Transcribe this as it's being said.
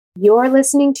You're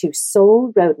listening to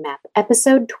Soul Roadmap,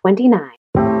 episode 29.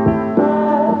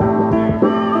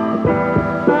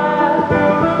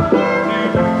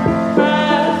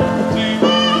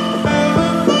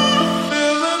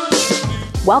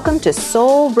 Welcome to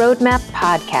Soul Roadmap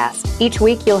Podcast. Each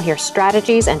week you'll hear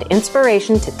strategies and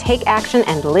inspiration to take action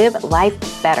and live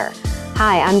life better.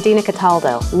 Hi, I'm Dina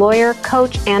Cataldo, lawyer,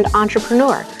 coach, and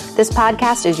entrepreneur. This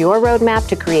podcast is your roadmap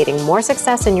to creating more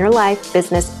success in your life,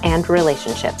 business, and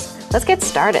relationships. Let's get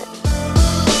started.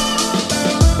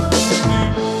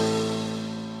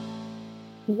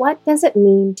 What does it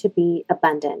mean to be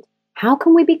abundant? How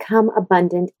can we become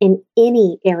abundant in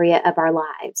any area of our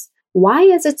lives? Why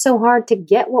is it so hard to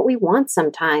get what we want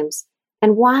sometimes?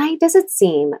 And why does it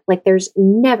seem like there's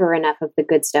never enough of the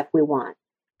good stuff we want?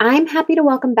 I'm happy to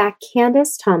welcome back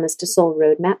Candace Thomas to Soul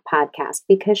Roadmap Podcast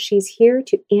because she's here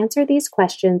to answer these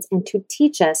questions and to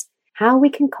teach us how we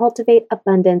can cultivate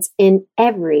abundance in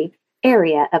every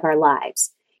area of our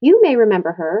lives. You may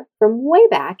remember her from way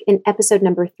back in episode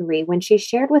number 3 when she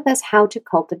shared with us how to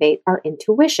cultivate our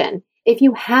intuition. If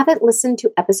you haven't listened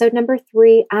to episode number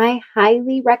 3, I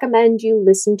highly recommend you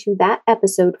listen to that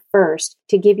episode first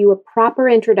to give you a proper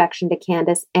introduction to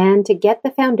Candace and to get the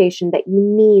foundation that you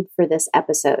need for this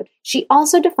episode. She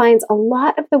also defines a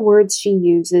lot of the words she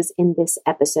uses in this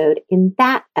episode in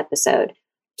that episode.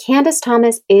 Candace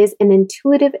Thomas is an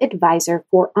intuitive advisor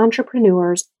for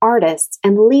entrepreneurs, artists,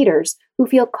 and leaders who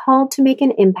feel called to make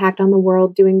an impact on the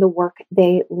world doing the work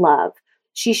they love.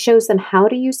 She shows them how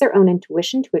to use their own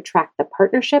intuition to attract the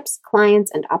partnerships,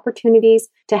 clients, and opportunities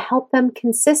to help them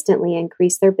consistently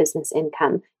increase their business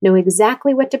income, know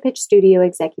exactly what to pitch studio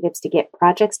executives to get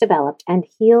projects developed, and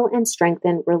heal and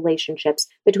strengthen relationships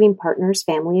between partners,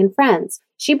 family, and friends.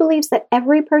 She believes that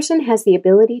every person has the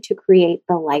ability to create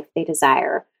the life they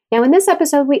desire. Now, in this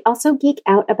episode, we also geek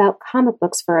out about comic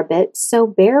books for a bit, so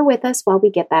bear with us while we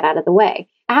get that out of the way.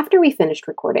 After we finished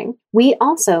recording, we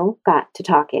also got to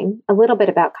talking a little bit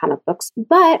about comic books,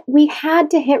 but we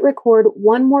had to hit record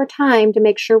one more time to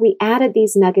make sure we added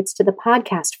these nuggets to the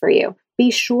podcast for you.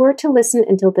 Be sure to listen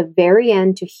until the very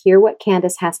end to hear what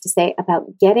Candace has to say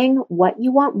about getting what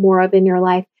you want more of in your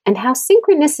life and how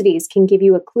synchronicities can give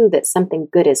you a clue that something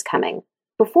good is coming.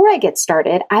 Before I get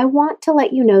started, I want to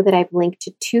let you know that I've linked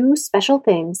to 2 special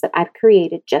things that I've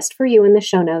created just for you in the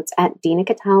show notes at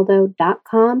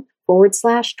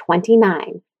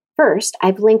dinacataldo.com/29. First,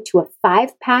 I've linked to a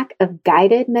 5-pack of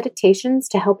guided meditations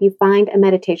to help you find a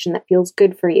meditation that feels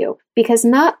good for you, because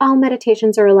not all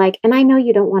meditations are alike, and I know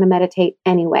you don't want to meditate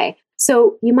anyway,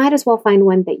 so you might as well find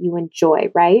one that you enjoy,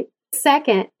 right?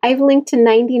 Second, I've linked to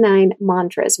 99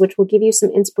 mantras, which will give you some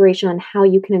inspiration on how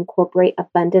you can incorporate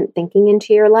abundant thinking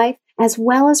into your life, as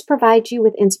well as provide you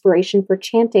with inspiration for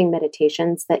chanting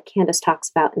meditations that Candace talks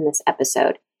about in this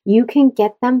episode. You can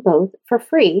get them both for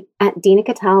free at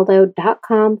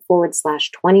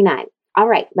dinacataldo.com/29. All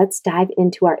right, let's dive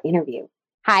into our interview.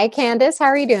 Hi, Candace. How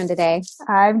are you doing today?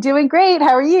 I'm doing great.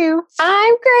 How are you?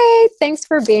 I'm great. Thanks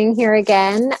for being here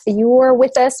again. You were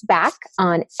with us back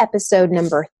on episode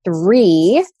number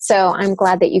 3. So I'm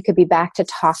glad that you could be back to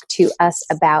talk to us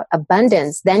about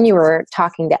abundance. Then you were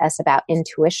talking to us about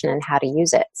intuition and how to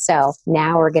use it. So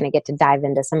now we're going to get to dive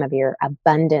into some of your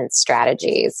abundance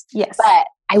strategies. Yes. But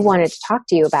I wanted to talk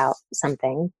to you about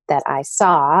something that I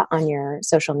saw on your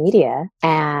social media,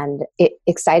 and it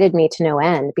excited me to no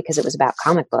end because it was about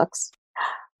comic books.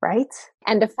 Right.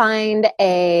 And to find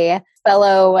a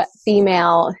fellow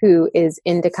female who is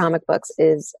into comic books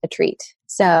is a treat.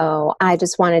 So I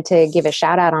just wanted to give a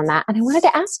shout out on that. And I wanted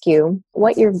to ask you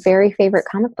what your very favorite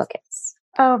comic book is.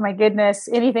 Oh my goodness.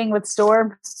 Anything with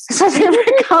Storm is my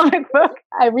favorite comic book.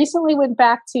 I recently went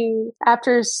back to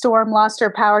after Storm lost her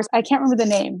powers. I can't remember the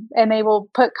name. And they will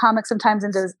put comics sometimes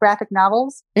into graphic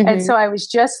novels. Mm-hmm. And so I was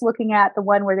just looking at the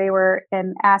one where they were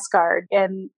in Asgard.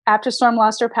 And after Storm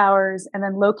lost her powers, and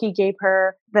then Loki gave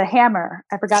her the hammer.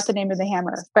 I forgot the name of the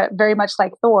hammer, but very much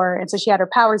like Thor. And so she had her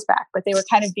powers back, but they were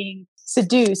kind of being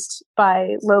seduced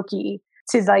by Loki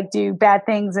to like do bad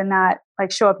things and not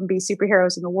like show up and be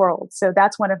superheroes in the world. So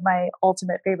that's one of my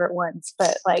ultimate favorite ones.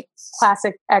 But like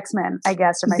classic X-Men, I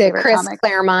guess, are my favorite Chris comics.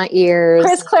 Claremont years.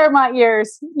 Chris Claremont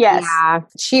years. Yes. Yeah.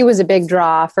 She was a big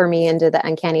draw for me into the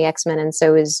Uncanny X-Men. And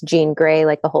so is Jean Grey,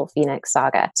 like the whole Phoenix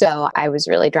saga. So I was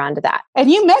really drawn to that.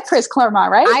 And you met Chris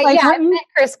Claremont, right? I met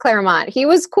Chris Claremont. He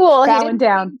was cool. That went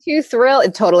down. Too thrilled.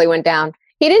 It totally went down.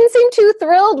 He didn't seem too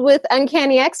thrilled with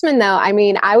Uncanny X-Men, though. I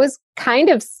mean, I was kind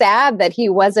of sad that he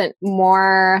wasn't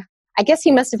more... I guess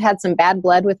he must have had some bad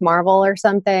blood with Marvel or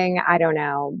something. I don't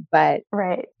know. But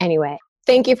right. Anyway,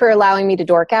 thank you for allowing me to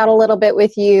dork out a little bit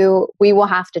with you. We will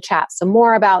have to chat some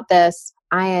more about this.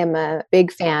 I am a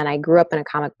big fan. I grew up in a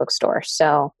comic book store.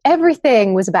 So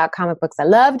everything was about comic books. I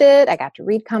loved it. I got to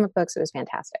read comic books. It was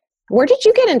fantastic. Where did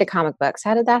you get into comic books?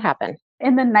 How did that happen?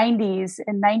 In the 90s,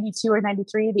 in 92 or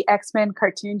 93, the X-Men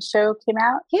cartoon show came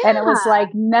out. Yeah. And it was like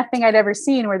nothing I'd ever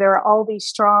seen, where there were all these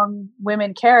strong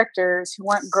women characters who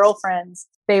weren't girlfriends.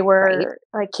 They were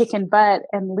like kicking butt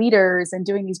and leaders and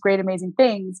doing these great, amazing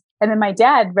things. And then my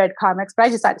dad read comics, but I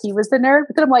just thought he was the nerd.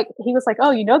 But then he was like,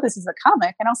 oh, this is a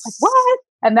comic. And I was like, what?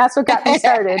 And that's what got me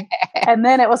started. And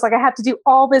then it was like, I have to do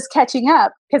all this catching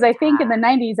up. Because I think in the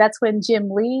 90s, that's when Jim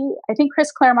Lee, I think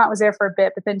Chris Claremont was there for a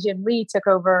bit, but then Jim Lee took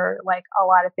over like a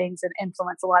lot of things and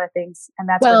influenced a lot of things. And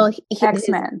that's when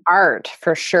X-Men. His art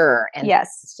for sure. And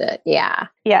yes. Yeah.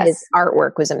 Yes. His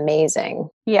artwork was amazing.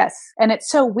 Yes. And it's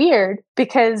so weird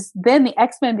because then the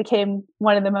X-Men became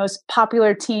one of the most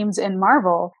popular teams in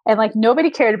Marvel. And like nobody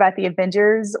cared about the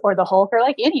Avengers or the Hulk or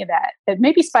like any of that. And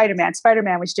maybe Spider-Man.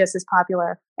 Spider-Man was just as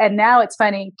popular. And now it's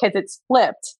funny because it's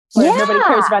flipped. Where nobody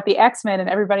cares about the X-Men and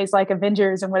everybody's like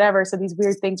Avengers and whatever. So these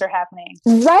weird things are happening.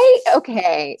 Right.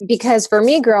 Okay. Because for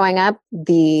me growing up,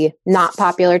 the not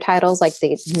popular titles, like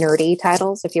the nerdy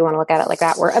titles, if you want to look at it like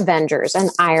that, were Avengers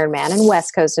and Iron Man and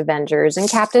West Coast Avengers and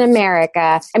Captain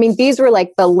America. I mean, these were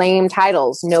like the lame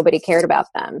titles. Nobody cared about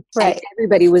them. Right. And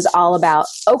everybody was all about,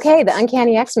 okay, the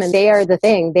Uncanny X-Men, they are the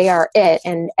thing. They are it.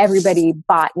 And everybody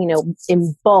bought,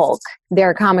 in bulk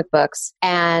their comic books.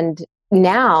 And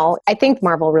now, I think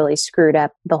Marvel really screwed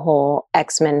up the whole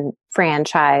X-Men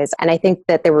franchise. And I think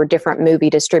that there were different movie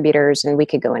distributors, and we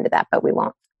could go into that, but we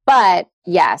won't. But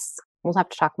yes, we'll have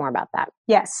to talk more about that.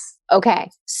 Yes. Okay.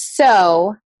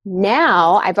 So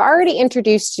now I've already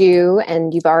introduced you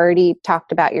and you've already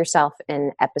talked about yourself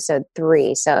in episode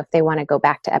 3. So if they want to go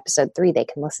back to episode 3, they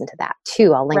can listen to that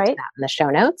too. I'll link to that in the show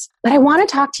notes. But I want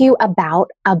to talk to you about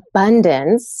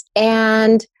abundance.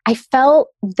 And I felt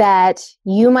that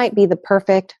you might be the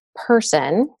perfect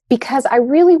person because I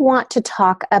really want to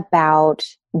talk about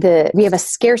we have a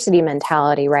scarcity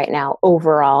mentality right now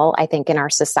overall, I think, in our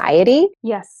society.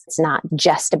 Yes. It's not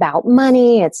just about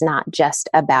money. It's not just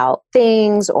about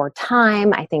things or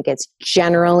time. I think it's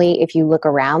generally, if you look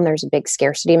around, there's a big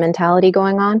scarcity mentality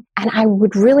going on. And I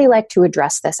would really like to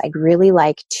address this. I'd really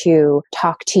like to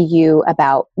talk to you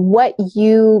about what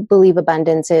you believe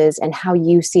abundance is and how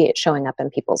you see it showing up in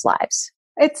people's lives.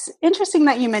 It's interesting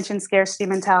that you mentioned scarcity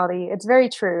mentality. It's very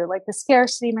true. Like the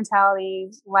scarcity mentality,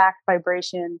 lack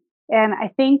vibration. And I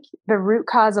think the root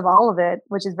cause of all of it,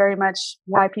 which is very much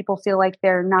why people feel like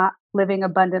they're not living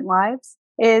abundant lives,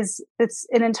 is it's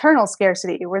an internal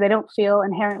scarcity where they don't feel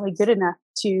inherently good enough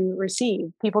to receive.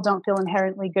 People don't feel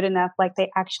inherently good enough like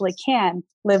they actually can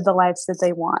live the lives that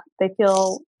they want. They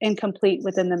feel incomplete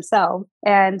within themselves.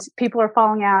 And people are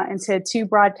falling out into 2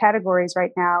 broad categories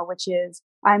right now, which is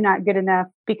I'm not good enough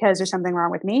because there's something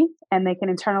wrong with me. And they can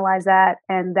internalize that.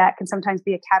 And that can sometimes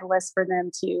be a catalyst for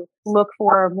them to look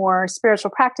for more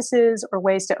spiritual practices or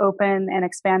ways to open and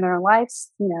expand their own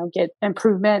lives, get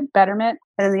improvement, betterment.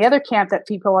 And then the other camp that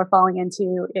people are falling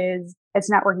into is it's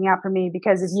not working out for me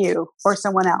because of you or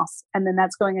someone else. And then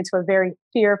that's going into a very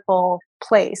fearful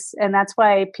place. And that's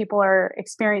why people are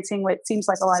experiencing what seems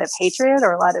like a lot of hatred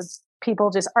or a lot of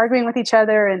people just arguing with each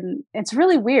other. And it's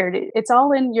really weird. It's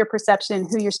all in your perception,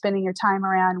 who you're spending your time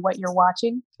around, what you're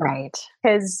watching. Right.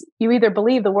 Because you either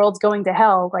believe the world's going to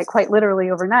hell, like quite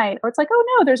literally overnight, or it's like, oh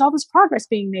no, there's all this progress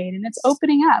being made and it's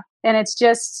opening up. And it's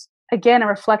just, again, a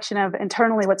reflection of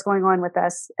internally what's going on with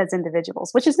us as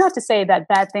individuals, which is not to say that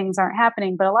bad things aren't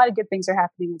happening, but a lot of good things are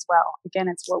happening as well. Again,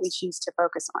 it's what we choose to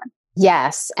focus on.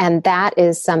 Yes. And that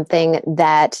is something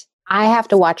that I have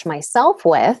to watch myself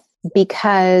with,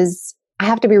 because I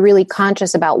have to be really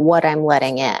conscious about what I'm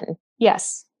letting in.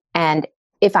 Yes. And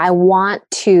if I want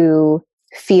to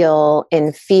feel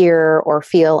in fear or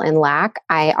feel in lack,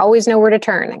 I always know where to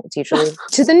turn. It's usually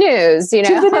to the news, To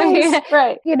the news,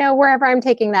 right. Wherever I'm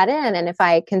taking that in. And if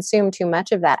I consume too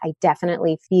much of that, I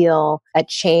definitely feel a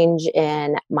change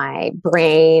in my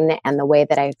brain and the way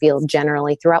that I feel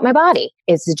generally throughout my body.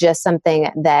 It's just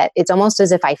something that it's almost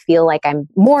as if I feel like I'm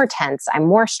more tense, I'm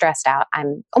more stressed out,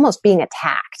 I'm almost being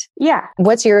attacked. Yeah.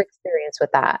 What's your experience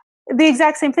with that? The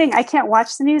exact same thing. I can't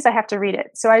watch the news. I have to read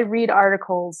it. So I read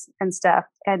articles and stuff,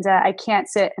 and I can't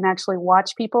sit and actually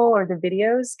watch people or the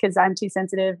videos because I'm too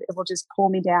sensitive. It will just pull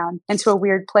me down into a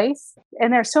weird place.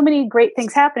 And there are so many great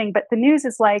things happening, but the news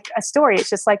is like a story. It's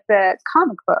just like the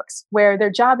comic books where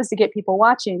their job is to get people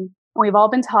watching. And we've all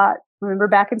been taught, remember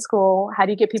back in school, how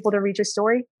do you get people to read your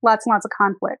story? Lots and lots of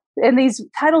conflict. And these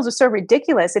titles are so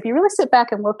ridiculous. If you really sit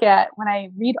back and look at, when I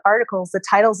read articles, the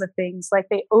titles of things, like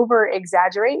they over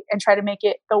exaggerate and try to make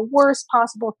it the worst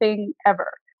possible thing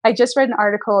ever. I just read an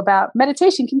article about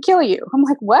meditation can kill you. I'm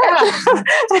like, what?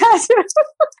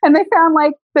 And they found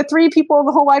like the 3 people in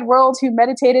the whole wide world who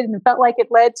meditated and felt like it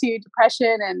led to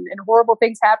depression and horrible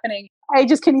things happening. I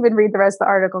just couldn't even read the rest of the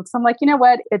article because I'm like, you know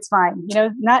what? It's fine.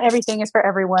 Not everything is for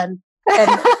everyone.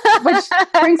 And which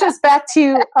brings us back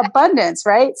to abundance,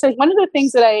 right? So one of the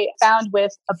things that I found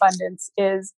with abundance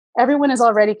is everyone is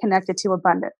already connected to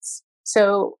abundance.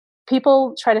 So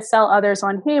people try to sell others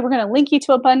on, hey, we're going to link you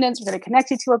to abundance. We're going to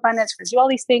connect you to abundance. We're going to do all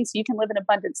these things so you can live an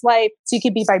abundance life, so you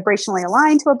can be vibrationally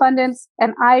aligned to abundance.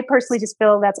 And I personally just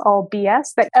feel that's all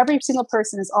BS, that every single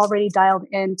person is already dialed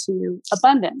into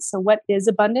abundance. So what is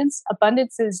abundance?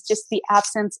 Abundance is just the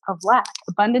absence of lack.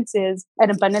 Abundance is an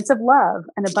abundance of love,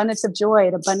 an abundance of joy,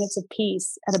 an abundance of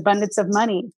peace, an abundance of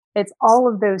money. It's all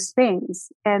of those things.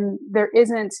 And there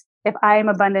isn't, if I am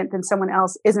abundant, then someone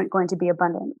else isn't going to be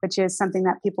abundant, which is something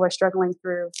that people are struggling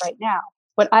through right now.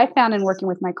 What I found in working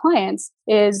with my clients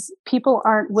is people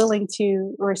aren't willing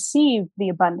to receive the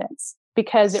abundance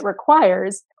because it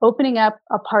requires opening up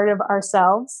a part of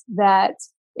ourselves that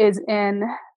is in,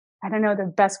 I don't know the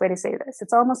best way to say this.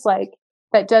 It's almost like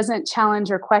that doesn't challenge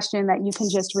or question that you can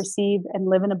just receive and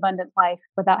live an abundant life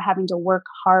without having to work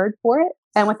hard for it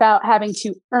and without having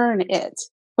to earn it.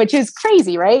 Which is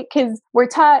crazy, right? Because we're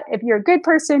taught if you're a good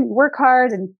person, you work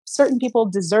hard and certain people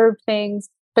deserve things.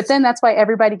 But then that's why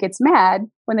everybody gets mad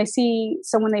when they see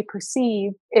someone they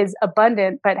perceive is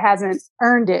abundant but hasn't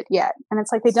earned it yet. And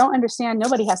it's like they don't understand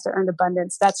nobody has to earn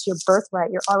abundance. That's your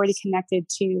birthright. You're already connected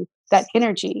to that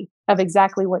energy of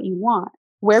exactly what you want.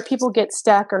 Where people get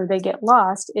stuck or they get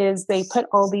lost is they put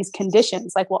all these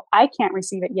conditions like, well, I can't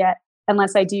receive it yet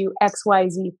unless I do X, Y,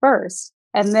 Z first.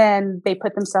 And then they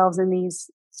put themselves in these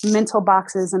mental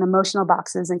boxes and emotional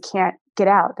boxes and can't get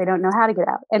out. They don't know how to get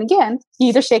out. And again, you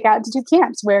either shake out into 2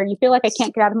 camps where you feel like I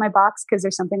can't get out of my box because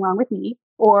there's something wrong with me,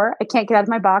 or I can't get out of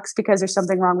my box because there's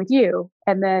something wrong with you.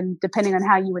 And then depending on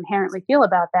how you inherently feel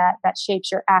about that, that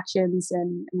shapes your actions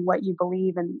and what you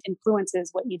believe and influences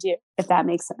what you do, if that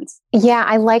makes sense. Yeah,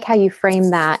 I like how you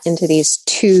frame that into these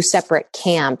 2 separate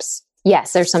camps.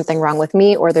 Yes, there's something wrong with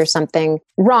me, or there's something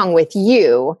wrong with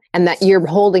you, and that you're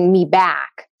holding me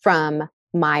back from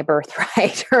my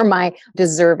birthright or my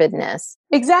deservedness.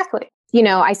 Exactly.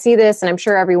 I see this, and I'm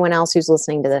sure everyone else who's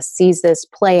listening to this sees this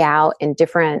play out in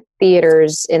different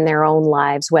theaters in their own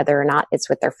lives, whether or not it's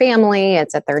with their family,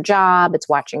 it's at their job, it's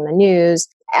watching the news.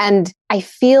 And I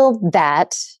feel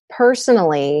that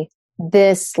personally,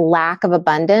 this lack of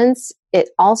abundance, it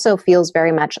also feels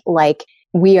very much like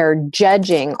we are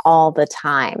judging all the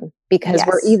time because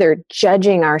we're either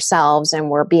judging ourselves and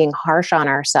we're being harsh on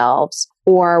ourselves,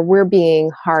 or we're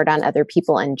being hard on other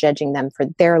people and judging them for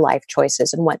their life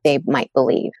choices and what they might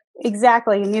believe.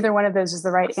 Exactly. And neither one of those is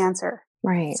the right answer.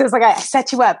 Right. So it's like, I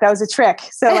set you up. That was a trick.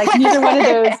 So like neither one of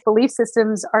those belief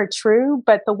systems are true,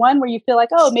 but the one where you feel like,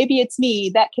 oh, maybe it's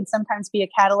me, that can sometimes be a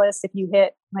catalyst if you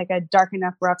hit like a dark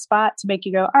enough rough spot to make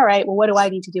you go, all right, well, what do I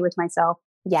need to do with myself?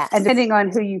 Yeah. And depending on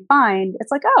who you find,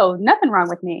 it's like, oh, nothing wrong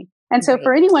with me. And so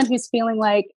for anyone who's feeling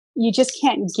like you just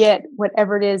can't get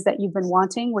whatever it is that you've been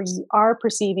wanting, where you are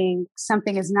perceiving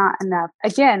something is not enough.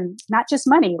 Again, not just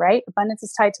money, right? Abundance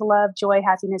is tied to love, joy,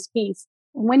 happiness, peace.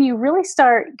 When you really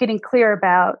start getting clear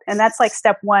about, and that's like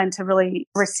step 1 to really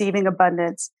receiving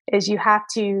abundance, is you have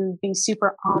to be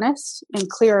super honest and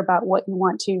clear about what you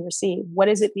want to receive. What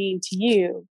does it mean to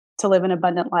you to live an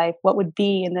abundant life? What would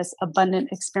be in this abundant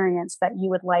experience that you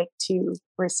would like to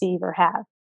receive or have?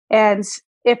 And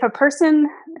if a person,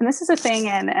 and this is a thing,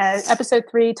 and episode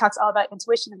 3 talks all about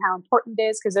intuition and how important it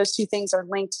is, because those 2 things are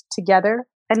linked together.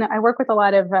 And I work with a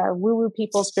lot of woo-woo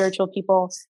people, spiritual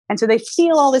people. And so they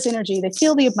feel all this energy. They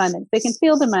feel the abundance. They can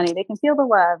feel the money. They can feel the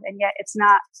love. And yet it's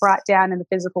not brought down in the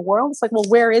physical world. It's like, well,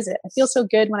 where is it? I feel so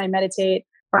good when I meditate,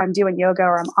 or I'm doing yoga,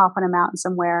 or I'm off on a mountain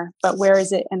somewhere. But where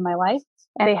is it in my life?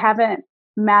 And they haven't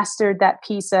mastered that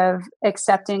piece of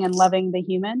accepting and loving the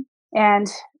human. And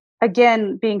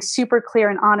again, being super clear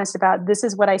and honest about, this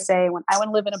is what I say when I want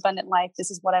to live an abundant life. This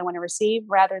is what I want to receive,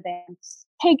 rather than,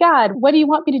 hey, God, what do you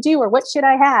want me to do? Or what should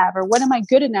I have? Or what am I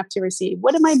good enough to receive?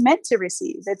 What am I meant to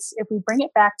receive? It's, if we bring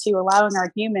it back to allowing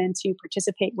our human to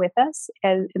participate with us,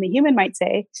 and the human might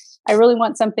say, I really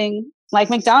want something like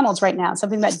McDonald's right now,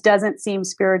 something that doesn't seem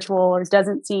spiritual or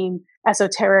doesn't seem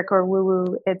esoteric or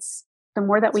woo-woo. It's the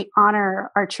more that we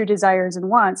honor our true desires and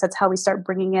wants, that's how we start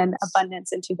bringing in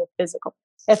abundance into the physical,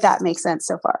 if that makes sense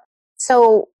so far.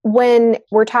 So when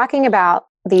we're talking about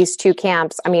these 2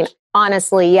 camps, I mean,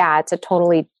 honestly, yeah, it's a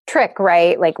totally trick,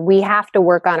 right? Like we have to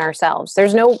work on ourselves.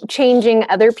 There's no changing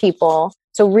other people.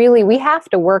 So really, we have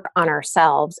to work on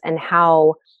ourselves and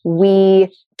how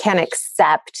we can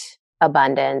accept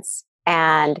abundance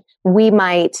And we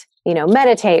might,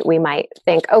 meditate. We might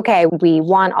think, okay, we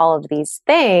want all of these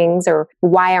things, or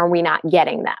why are we not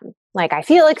getting them? Like, I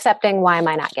feel accepting. Why am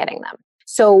I not getting them?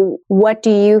 So what do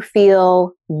you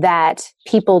feel that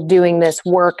people doing this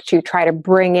work to try to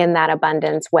bring in that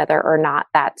abundance, whether or not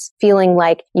that's feeling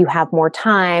like you have more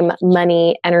time,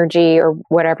 money, energy, or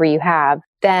whatever you have,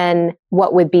 then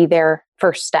what would be their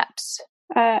first steps?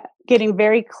 Getting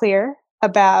very clear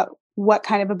about what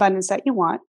kind of abundance that you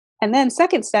want. And then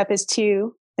second step is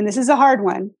to, and this is a hard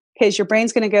one because your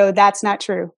brain's going to go, that's not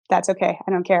true. That's okay.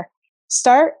 I don't care.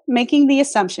 Start making the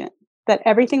assumption that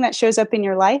everything that shows up in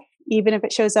your life, even if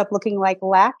it shows up looking like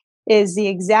lack, is the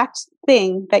exact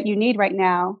thing that you need right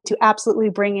now to absolutely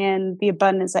bring in the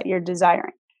abundance that you're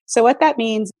desiring. So what that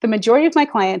means, the majority of my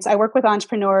clients, I work with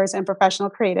entrepreneurs and professional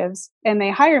creatives, and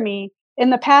they hire me. In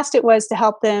the past, it was to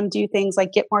help them do things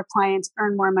like get more clients,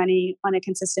 earn more money on a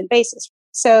consistent basis.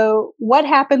 So what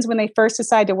happens when they first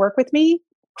decide to work with me?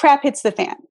 Crap hits the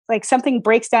fan. Like something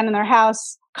breaks down in their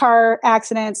house, car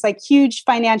accidents, like huge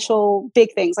financial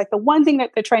big things. Like the one thing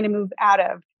that they're trying to move out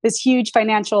of, this huge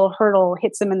financial hurdle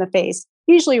hits them in the face,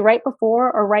 usually right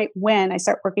before or right when I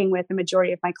start working with the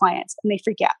majority of my clients, and they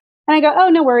freak out. And I go, oh,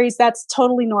 no worries. That's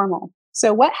totally normal.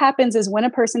 So what happens is when a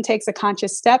person takes a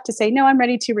conscious step to say, no, I'm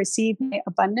ready to receive my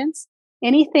abundance,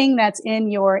 anything that's in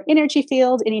your energy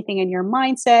field, anything in your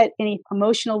mindset, any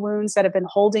emotional wounds that have been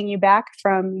holding you back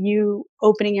from you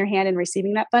opening your hand and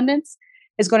receiving that abundance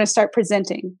is going to start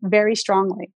presenting very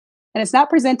strongly. And it's not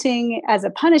presenting as a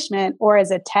punishment or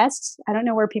as a test. I don't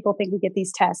know where people think we get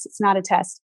these tests. It's not a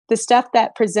test. The stuff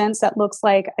that presents that looks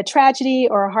like a tragedy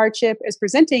or a hardship is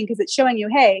presenting because it's showing you,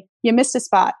 hey, you missed a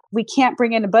spot. We can't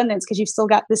bring in abundance because you've still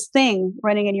got this thing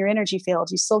running in your energy field.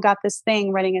 You still got this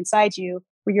thing running inside you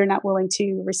where you're not willing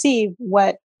to receive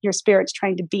what your spirit's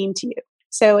trying to beam to you.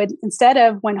 So instead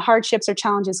of when hardships or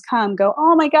challenges come, go,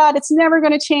 oh my God, it's never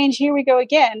going to change. Here we go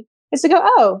again. Is to go,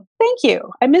 oh, thank you.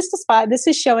 I missed a spot. This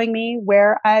is showing me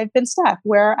where I've been stuck,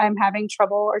 where I'm having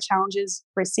trouble or challenges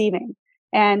receiving.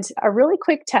 And a really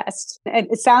quick test, and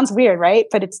it sounds weird, right?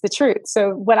 But it's the truth.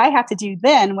 So what I have to do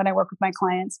then when I work with my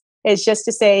clients is just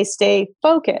to say, stay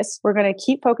focused. We're going to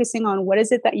keep focusing on what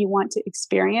is it that you want to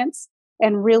experience.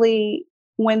 And really,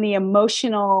 when the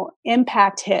emotional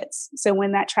impact hits, so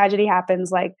when that tragedy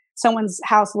happens, like someone's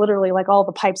house, literally like all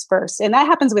the pipes burst. And that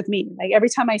happens with me. Like every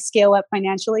time I scale up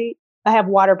financially, I have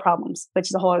water problems, which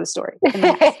is a whole other story.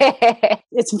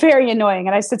 It's very annoying.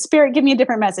 And I said, Spirit, give me a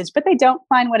different message, but they don't,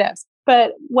 fine, whatever.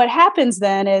 But what happens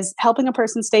then is helping a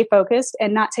person stay focused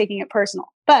and not taking it personal.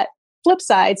 But flip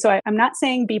side, so I'm not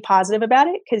saying be positive about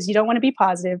it because you don't want to be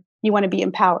positive. You want to be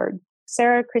empowered.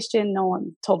 Sarah Christian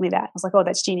Nolan told me that. I was like, oh,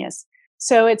 that's genius.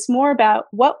 So it's more about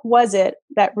what was it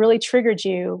that really triggered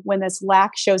you when this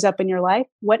lack shows up in your life?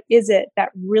 What is it that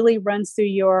really runs through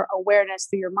your awareness,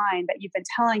 through your mind that you've been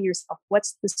telling yourself?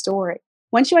 What's the story?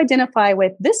 Once you identify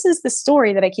with, this is the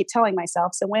story that I keep telling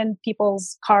myself. So when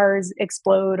people's cars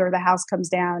explode or the house comes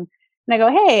down, and I go,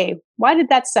 hey, why did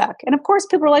that suck? And of course,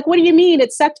 people are like, what do you mean?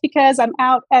 It sucked because I'm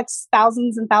out X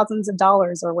thousands and thousands of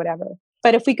dollars or whatever.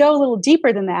 But if we go a little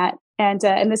deeper than that,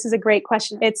 and this is a great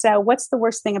question, it's what's the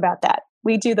worst thing about that?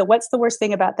 We do the what's the worst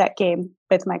thing about that game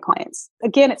with my clients.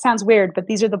 Again, it sounds weird, but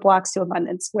these are the blocks to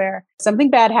abundance where something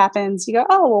bad happens. You go,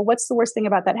 oh, well, what's the worst thing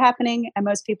about that happening? And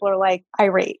most people are like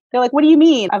irate. They're like, what do you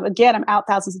mean? Again, I'm out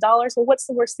thousands of dollars. Well, what's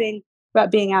the worst thing about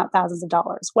being out thousands of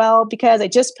dollars? Well, because I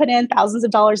just put in thousands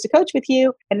of dollars to coach with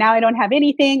you and now I don't have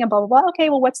anything and blah, blah, blah. Okay,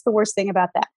 well, what's the worst thing about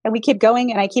that? And we keep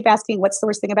going and I keep asking, what's the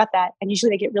worst thing about that? And usually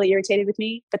they get really irritated with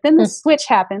me. But then the switch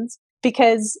happens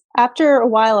because after a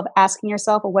while of asking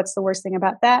yourself, well, what's the worst thing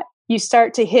about that? You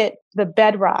start to hit the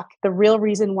bedrock, the real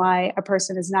reason why a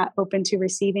person is not open to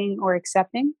receiving or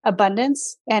accepting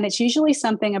abundance. And it's usually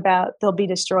something about they'll be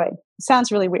destroyed. It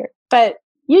sounds really weird, but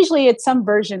usually it's some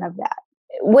version of that.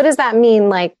 What does that mean?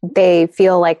 Like they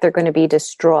feel like they're going to be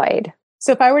destroyed?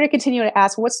 So if I were to continue to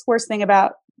ask, what's the worst thing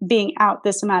about being out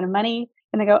this amount of money?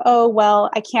 And they go, oh, well,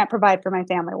 I can't provide for my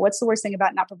family. What's the worst thing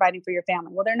about not providing for your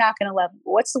family? Well, they're not going to love me.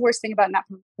 What's the worst thing about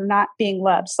not being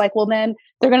loved? It's like, well, then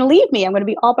they're going to leave me. I'm going to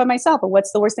be all by myself. But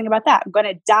what's the worst thing about that? I'm going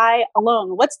to die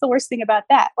alone. What's the worst thing about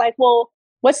that? Like, well,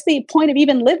 what's the point of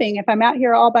even living if I'm out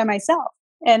here all by myself?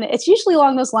 And it's usually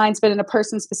along those lines, but in a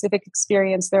person-specific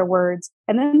experience, their words.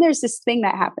 And then there's this thing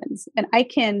that happens. And I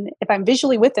can, if I'm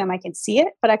visually with them, I can see it,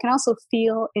 but I can also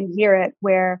feel and hear it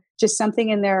where just something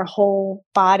in their whole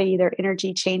body, their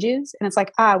energy changes. And it's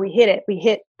like, we hit it. We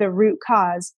hit the root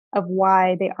cause of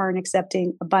why they aren't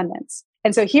accepting abundance.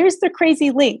 And so here's the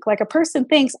crazy link. Like a person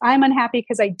thinks I'm unhappy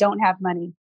because I don't have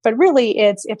money. But really,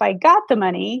 it's if I got the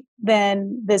money,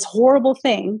 then this horrible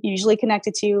thing, usually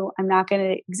connected to I'm not going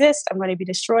to exist, I'm going to be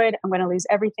destroyed, I'm going to lose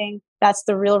everything. That's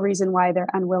the real reason why they're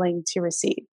unwilling to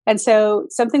receive. And so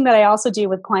something that I also do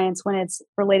with clients when it's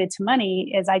related to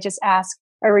money is I just ask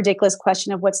a ridiculous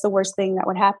question of what's the worst thing that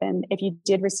would happen if you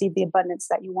did receive the abundance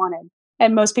that you wanted.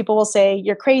 And most people will say,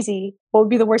 you're crazy. What would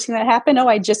be the worst thing that happened? Oh,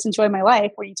 I just enjoy my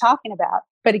life. What are you talking about?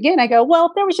 But again, I go, well,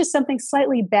 if there was just something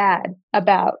slightly bad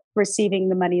about receiving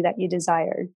the money that you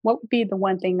desired, what would be the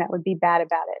one thing that would be bad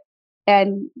about it?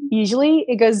 And usually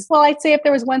it goes, well, I'd say if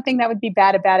there was one thing that would be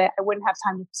bad about it, I wouldn't have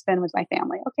time to spend with my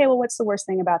family. Okay, well, what's the worst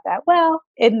thing about that? Well,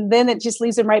 and then it just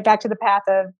leads them right back to the path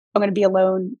of I'm going to be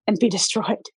alone and be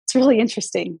destroyed. It's really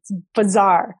interesting. It's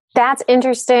bizarre. That's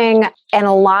interesting. And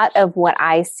a lot of what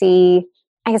I see,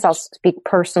 I guess I'll speak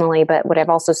personally, but what I've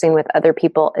also seen with other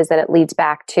people is that it leads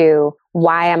back to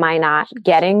why am I not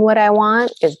getting what I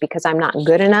want is because I'm not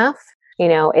good enough.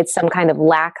 It's some kind of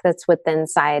lack that's within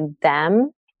inside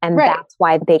them. And Right. That's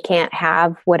why they can't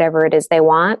have whatever it is they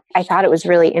want. I thought it was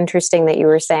really interesting that you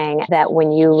were saying that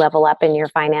when you level up in your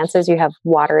finances, you have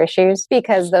water issues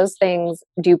because those things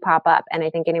do pop up. And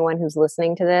I think anyone who's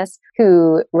listening to this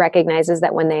who recognizes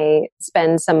that when they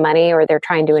spend some money or they're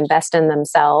trying to invest in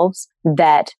themselves,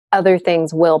 that other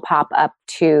things will pop up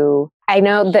too. I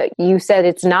know that you said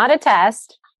it's not a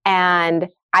test, and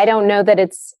I don't know that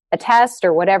it's a test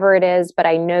or whatever it is, but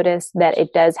I noticed that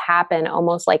it does happen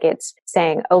almost like it's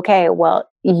saying, okay, well,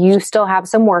 you still have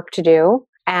some work to do.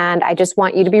 And I just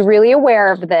want you to be really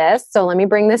aware of this. So let me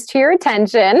bring this to your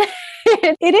attention.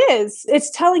 It is.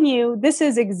 It's telling you this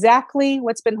is exactly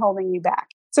what's been holding you back.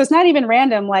 So it's not even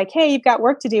random, like, hey, you've got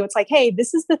work to do. It's like, hey,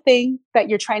 this is the thing that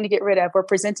you're trying to get rid of. We're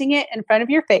presenting it in front of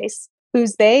your face.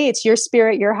 Who's they? It's your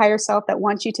spirit, your higher self that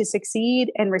wants you to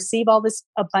succeed and receive all this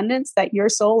abundance that your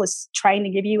soul is trying to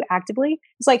give you actively.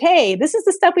 It's like, hey, this is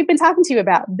the stuff we've been talking to you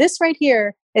about. This right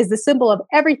here is the symbol of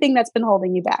everything that's been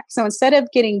holding you back. So instead of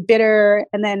getting bitter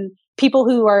and then people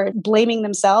who are blaming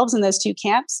themselves in those two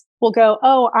camps will go,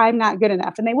 oh, I'm not good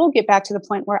enough. And they will get back to the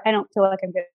point where I don't feel like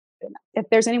I'm good enough. If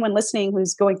there's anyone listening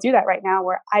who's going through that right now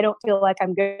where I don't feel like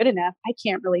I'm good enough, I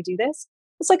can't really do this.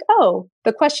 It's like, oh,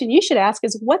 the question you should ask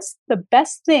is, what's the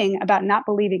best thing about not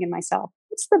believing in myself?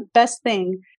 What's the best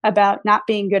thing about not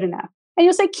being good enough? And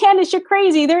you'll say, Candace, you're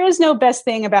crazy. There is no best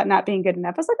thing about not being good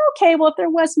enough. I was like, okay, well, if there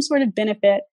was some sort of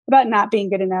benefit about not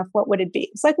being good enough, what would it be?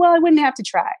 It's like, well, I wouldn't have to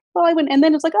try. Well, I wouldn't. And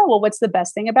then it's like, oh, well, what's the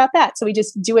best thing about that? So we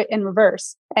just do it in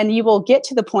reverse. And you will get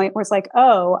to the point where it's like,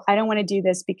 oh, I don't want to do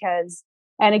this because,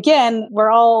 and again, we're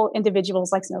all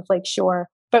individuals like snowflakes, sure.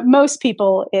 But most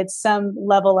people, it's some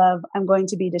level of I'm going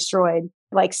to be destroyed,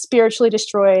 like spiritually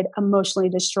destroyed, emotionally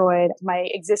destroyed. My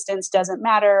existence doesn't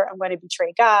matter. I'm going to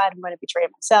betray God. I'm going to betray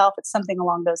myself. It's something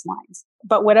along those lines.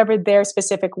 But whatever their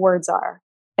specific words are.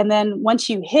 And then once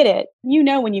you hit it, you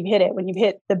know when you've hit it, when you've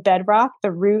hit the bedrock,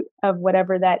 the root of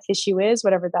whatever that issue is,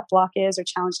 whatever that block is or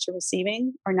challenge to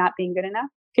receiving or not being good enough.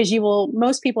 Because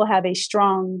most people have a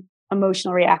strong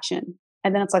emotional reaction.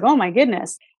 And then it's like, oh my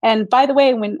goodness. And by the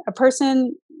way, when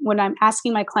I'm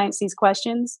asking my clients these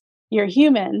questions, your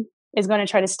human is going to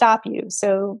try to stop you.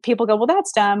 So people go, well,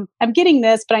 that's dumb. I'm getting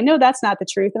this, but I know that's not the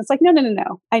truth. And it's like,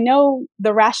 no. I know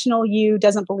the rational you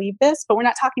doesn't believe this, but we're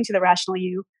not talking to the rational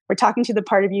you. We're talking to the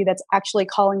part of you that's actually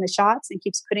calling the shots and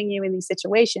keeps putting you in these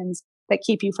situations that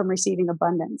keep you from receiving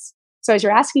abundance. So as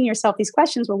you're asking yourself these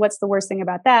questions, well, what's the worst thing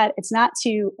about that? It's not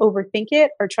to overthink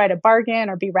it or try to bargain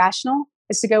or be rational.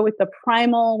 It's to go with the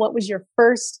primal, what was your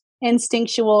first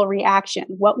instinctual reaction?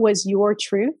 What was your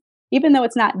truth? Even though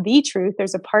it's not the truth,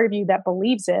 there's a part of you that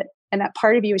believes it. And that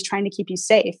part of you is trying to keep you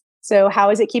safe. So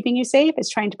how is it keeping you safe? It's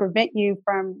trying to prevent you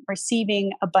from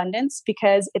receiving abundance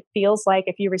because it feels like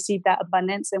if you receive that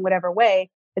abundance in whatever way,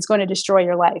 it's going to destroy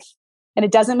your life. And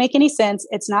it doesn't make any sense.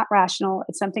 It's not rational.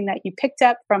 It's something that you picked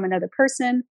up from another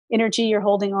person. Energy you're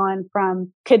holding on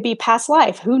from could be past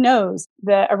life. Who knows?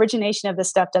 The origination of this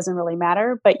stuff doesn't really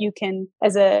matter, but you can,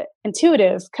 as a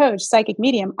intuitive coach, psychic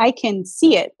medium, I can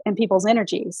see it in people's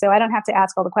energy. So I don't have to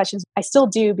ask all the questions. I still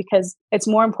do because it's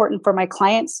more important for my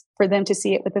clients for them to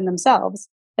see it within themselves.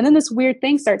 And then this weird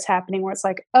thing starts happening where it's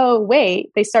like, oh, wait,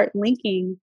 they start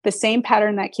linking the same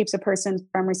pattern that keeps a person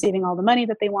from receiving all the money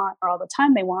that they want or all the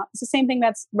time they want. It's the same thing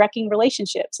that's wrecking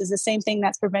relationships. It's the same thing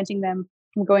that's preventing them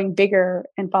from going bigger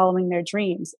and following their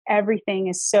dreams. Everything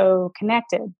is so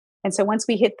connected. And so once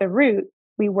we hit the root,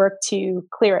 we work to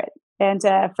clear it. And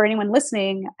for anyone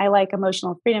listening, I like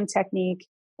emotional freedom technique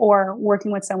or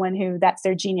working with someone who that's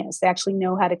their genius. They actually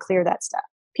know how to clear that stuff.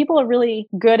 People are really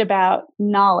good about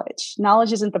knowledge.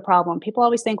 Knowledge isn't the problem. People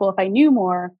always think, well, if I knew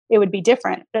more, it would be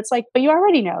different. But it's like, but you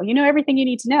already know. You know everything you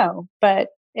need to know. But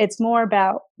It's more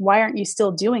about why aren't you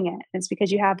still doing it? It's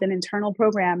because you have an internal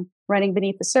program running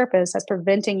beneath the surface that's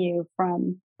preventing you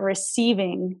from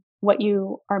receiving what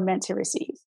you are meant to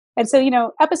receive. And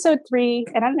so, episode 3,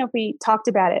 and I don't know if we talked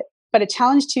about it, but a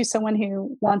challenge to someone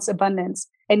who wants abundance.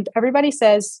 And everybody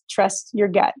says, trust your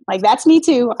gut. Like, that's me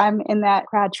too. I'm in that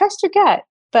crowd. Trust your gut.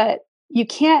 But you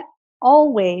can't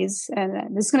always,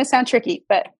 and this is going to sound tricky,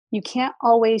 but you can't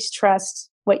always trust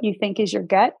what you think is your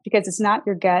gut, because it's not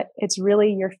your gut. It's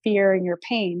really your fear and your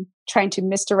pain trying to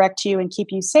misdirect you and keep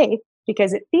you safe,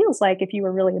 because it feels like if you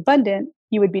were really abundant,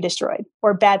 you would be destroyed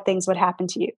or bad things would happen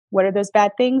to you. What are those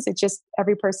bad things? It's just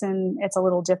every person, it's a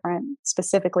little different,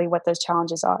 specifically what those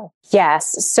challenges are.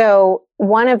 Yes. So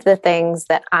one of the things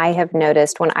that I have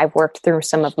noticed when I've worked through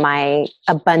some of my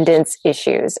abundance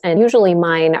issues, and usually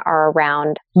mine are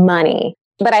around money,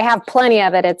 but I have plenty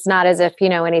of it. It's not as if,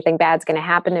 anything bad's going to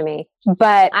happen to me.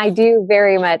 But I do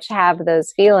very much have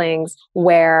those feelings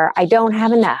where I don't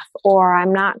have enough, or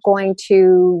I'm not going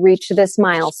to reach this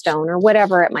milestone, or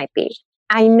whatever it might be.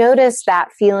 I notice that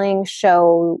feeling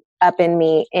show up in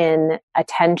me in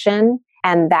attention,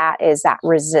 and that is that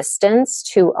resistance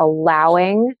to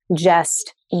allowing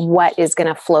just what is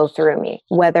going to flow through me,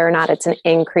 whether or not it's an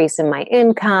increase in my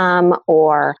income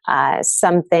or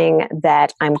something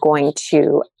that I'm going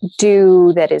to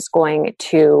do that is going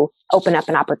to open up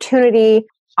an opportunity.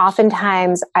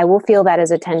 Oftentimes I will feel that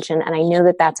as a tension, and I know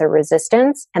that that's a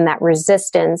resistance, and that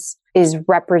resistance is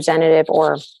representative,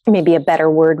 or maybe a better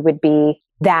word would be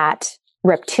that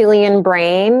reptilian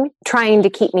brain trying to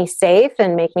keep me safe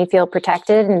and make me feel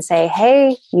protected and say,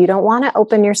 hey, you don't want to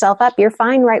open yourself up. You're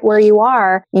fine right where you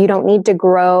are. You don't need to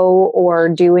grow or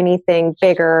do anything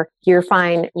bigger. You're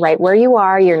fine right where you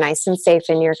are. You're nice and safe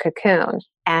in your cocoon.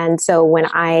 And so when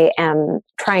I am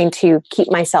trying to keep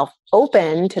myself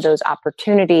open to those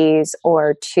opportunities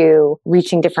or to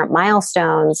reaching different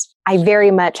milestones, I very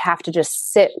much have to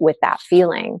just sit with that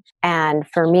feeling. And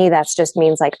for me, that just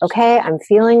means like, okay, I'm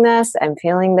feeling this. I'm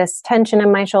feeling this tension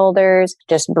in my shoulders.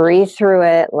 Just breathe through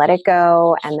it, let it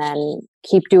go, and then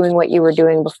keep doing what you were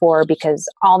doing before, because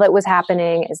all that was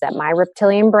happening is that my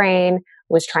reptilian brain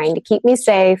was trying to keep me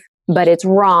safe. But it's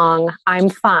wrong. I'm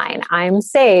fine. I'm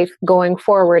safe going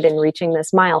forward and reaching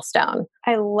this milestone.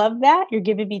 I love that. You're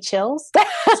giving me chills.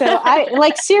 So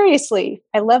seriously,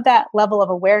 I love that level of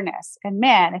awareness. And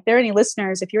man, if there are any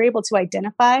listeners, if you're able to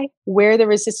identify where the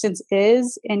resistance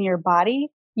is in your body,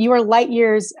 you are light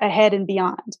years ahead and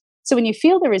beyond. So when you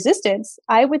feel the resistance,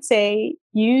 I would say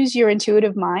use your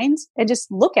intuitive mind and just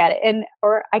look at it.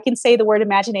 Or I can say the word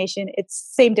imagination.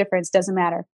 It's same difference, doesn't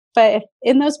matter. But if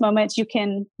in those moments, you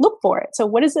can look for it. So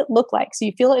what does it look like? So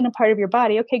you feel it in a part of your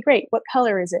body. Okay, great. What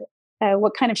color is it?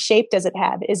 What kind of shape does it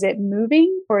have? Is it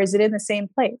moving, or is it in the same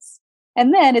place?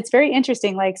 And then it's very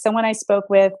interesting. Like someone I spoke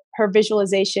with, her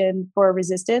visualization for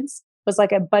resistance was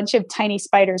like a bunch of tiny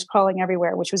spiders crawling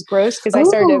everywhere, which was gross because I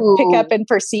started to pick up and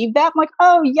perceive that. I'm like,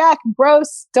 oh, yuck,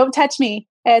 gross. Don't touch me.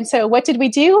 And so what did we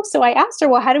do? So I asked her,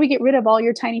 well, how do we get rid of all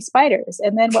your tiny spiders?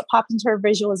 And then what popped into her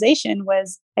visualization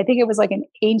was, I think it was like an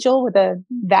angel with a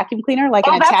vacuum cleaner, like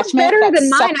an attachment. Better than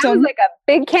mine. I was like a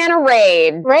big can of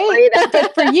Raid. Right.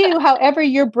 But for you, however,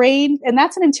 your brain, and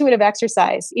that's an intuitive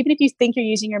exercise. Even if you think you're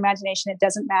using your imagination, it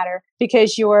doesn't matter,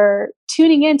 because you're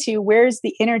tuning into where's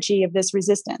the energy of this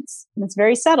resistance. And it's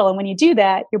very subtle. And when you do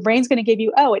that, your brain's going to give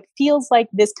you, oh, it feels like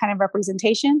this kind of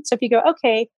representation. So if you go,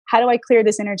 okay, how do I clear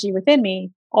this energy within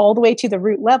me all the way to the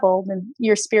root level, then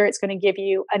your spirit's going to give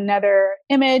you another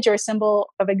image or a symbol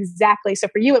of exactly. So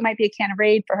for you, it might be a can of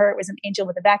Raid. For her, it was an angel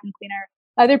with a vacuum cleaner.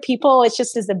 Other people, it's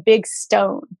just as a big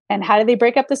stone. And how do they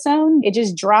break up the stone? It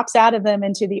just drops out of them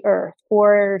into the earth,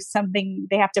 or something,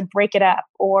 they have to break it up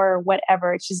or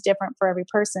whatever. It's just different for every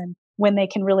person when they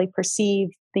can really perceive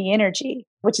the energy,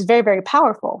 which is very, very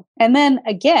powerful. And then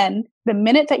again, the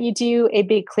minute that you do a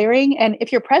big clearing, and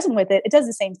if you're present with it, it does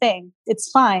the same thing. It's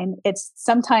fine. It's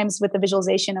sometimes with the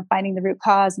visualization of finding the root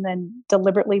cause and then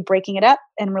deliberately breaking it up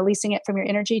and releasing it from your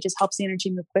energy just helps the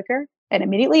energy move quicker. And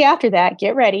immediately after that,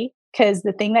 get ready, because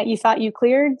the thing that you thought you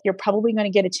cleared, you're probably going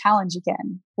to get a challenge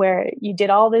again, where you did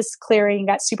all this clearing,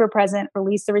 got super present,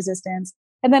 released the resistance.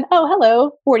 And then, oh,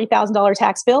 hello, $40,000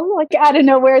 tax bill. Like out of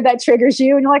nowhere, that triggers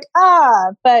you. And you're like,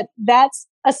 but that's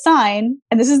a sign.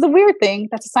 And this is the weird thing.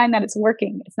 That's a sign that it's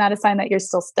working. It's not a sign that you're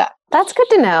still stuck. That's good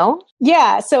to know.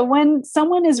 Yeah. So when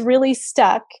someone is really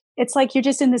stuck, it's like you're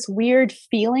just in this weird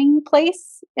feeling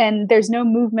place and there's no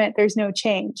movement. There's no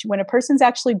change. When a person's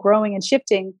actually growing and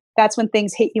shifting, that's when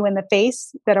things hit you in the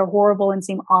face that are horrible and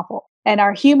seem awful. And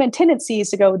our human tendency is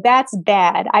to go, that's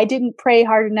bad. I didn't pray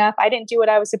hard enough. I didn't do what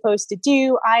I was supposed to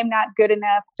do. I'm not good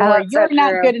enough. Or you're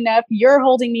not good enough. You're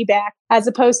holding me back. As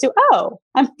opposed to, oh,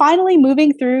 I'm finally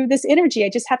moving through this energy. I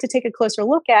just have to take a closer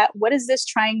look at what is this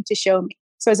trying to show me?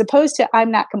 So as opposed to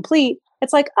I'm not complete,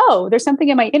 it's like, oh, there's something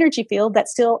in my energy field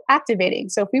that's still activating.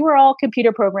 So if we were all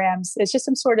computer programs, it's just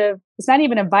some sort of, it's not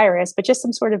even a virus, but just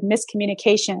some sort of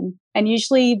miscommunication. And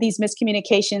usually these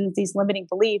miscommunications, these limiting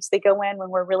beliefs, they go in when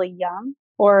we're really young,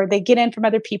 or they get in from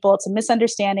other people. It's a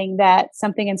misunderstanding that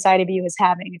something inside of you is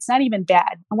having. It's not even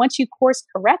bad. And once you course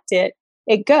correct it,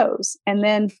 it goes, and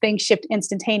then things shift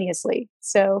instantaneously.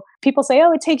 So people say,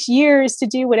 oh, it takes years to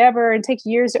do whatever, and it takes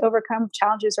years to overcome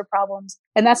challenges or problems.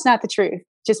 And that's not the truth.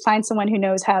 Just find someone who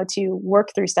knows how to work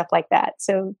through stuff like that.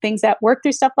 So things that work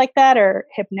through stuff like that are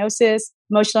hypnosis,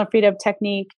 emotional freedom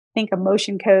technique. I think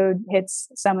emotion code hits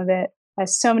some of it.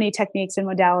 So many techniques and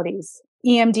modalities.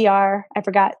 EMDR, I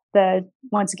forgot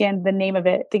once again, the name of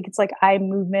it. I think it's like eye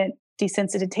movement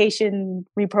desensitization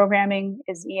reprogramming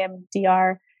is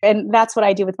EMDR. And that's what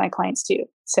I do with my clients too.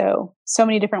 So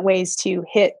many different ways to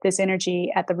hit this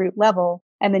energy at the root level,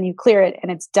 and then you clear it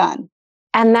and it's done.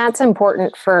 And that's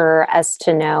important for us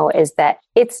to know, is that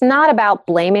it's not about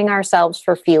blaming ourselves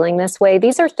for feeling this way.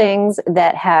 These are things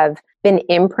that have been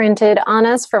imprinted on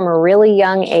us from a really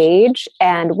young age,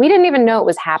 and we didn't even know it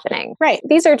was happening. Right.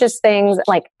 These are just things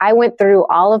like I went through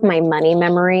all of my money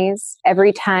memories.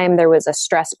 Every time there was a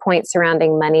stress point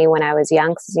surrounding money when I was young,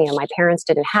 because, my parents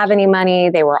didn't have any money.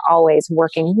 They were always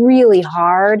working really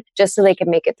hard just so they could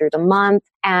make it through the month.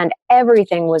 And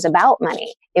everything was about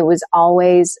money. It was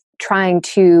always trying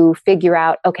to figure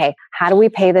out, okay, how do we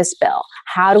pay this bill?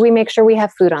 How do we make sure we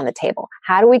have food on the table?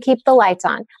 How do we keep the lights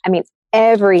on? I mean,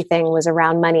 everything was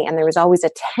around money, and there was always a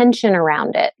tension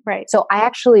around it. Right. So I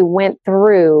actually went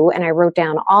through and I wrote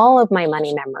down all of my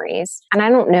money memories. And I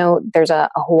don't know, there's a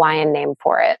Hawaiian name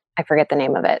for it. I forget the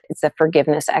name of it. It's a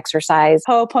forgiveness exercise.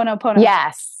 Ho'oponopono.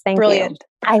 Yes. Thank Brilliant.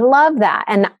 you. I love that.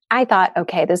 And I thought,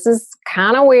 okay, this is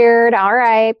kind of weird. All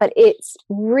right. But it's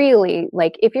really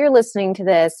like, if you're listening to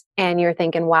this and you're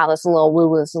thinking, wow, this is a little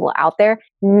woo-woo, this is a little out there.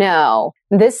 No,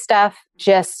 this stuff,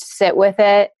 just sit with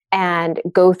it and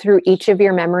go through each of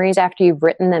your memories after you've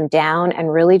written them down,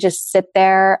 and really just sit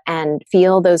there and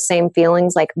feel those same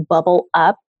feelings like bubble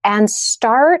up, and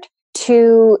start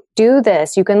to do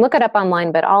this. You can look it up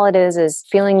online, but all it is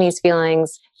feeling these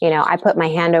feelings. I put my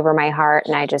hand over my heart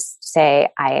and I just say,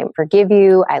 I forgive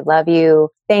you. I love you.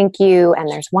 Thank you. And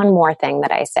there's one more thing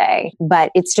that I say,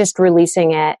 but it's just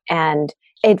releasing it, and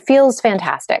it feels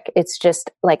fantastic. It's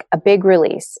just like a big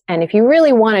release. And if you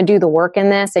really want to do the work in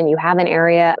this and you have an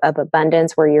area of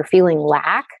abundance where you're feeling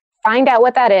lack, find out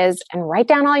what that is and write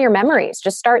down all your memories.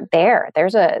 Just start there.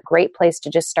 There's a great place to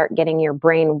just start getting your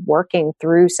brain working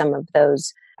through some of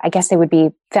those, I guess they would be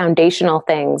foundational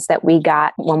things that we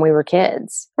got when we were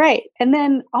kids. Right. And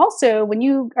then also when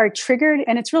you are triggered,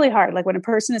 and it's really hard, like when a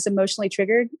person is emotionally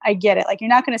triggered, I get it. Like you're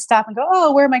not going to stop and go,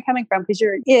 oh, where am I coming from? Because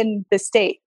you're in the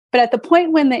state. But at the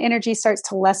point when the energy starts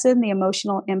to lessen the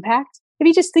emotional impact, if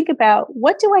you just think about,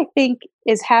 what do I think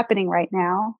is happening right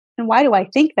now? And why do I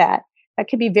think that? That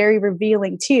can be very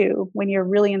revealing too, when you're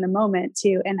really in the moment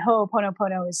too. And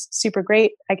Ho'oponopono is super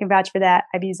great. I can vouch for that.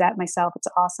 I've used that myself. It's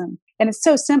awesome. And it's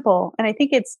so simple. And I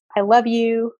think it's, I love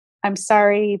you. I'm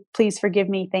sorry. Please forgive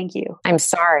me. Thank you. I'm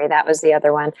sorry. That was the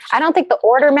other one. I don't think the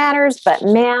order matters, but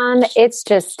man, it's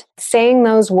just saying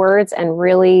those words and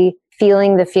really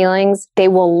feeling the feelings. They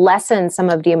will lessen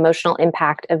some of the emotional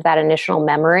impact of that initial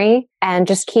memory, and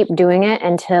just keep doing it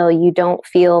until you don't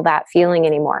feel that feeling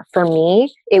anymore. For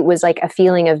me, it was like a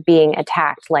feeling of being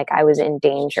attacked, like I was in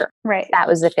danger. Right. That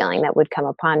was the feeling that would come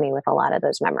upon me with a lot of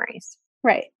those memories.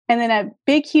 Right. And then a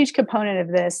big, huge component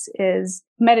of this is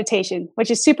meditation, which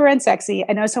is super unsexy.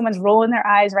 I know someone's rolling their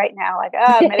eyes right now, like,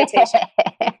 meditation.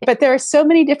 But there are so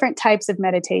many different types of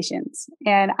meditations.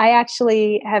 And I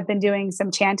actually have been doing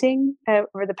some chanting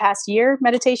over the past year,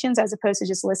 meditations, as opposed to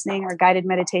just listening, or guided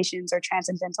meditations or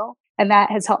transcendental. And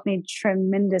that has helped me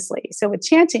tremendously. So with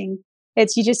chanting,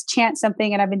 it's you just chant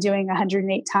something. And I've been doing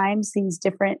 108 times these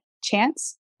different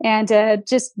chants. And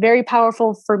just very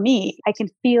powerful for me. I can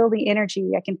feel the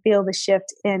energy. I can feel the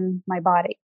shift in my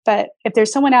body. But if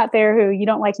there's someone out there who you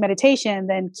don't like meditation,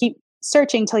 then keep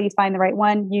searching till you find the right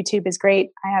one. YouTube is great.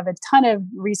 I have a ton of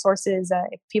resources.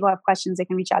 If people have questions, they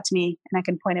can reach out to me and I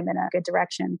can point them in a good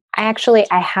direction.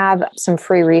 I have some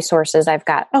free resources. I've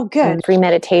got free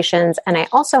meditations, and I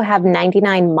also have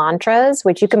 99 mantras,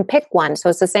 which you can pick one. So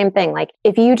it's the same thing. Like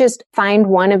if you just find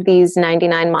one of these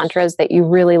 99 mantras that you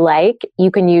really like,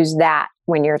 you can use that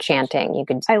when you're chanting. You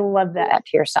could I love do that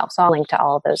to yourself. So I'll link to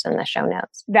all of those in the show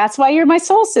notes. That's why you're my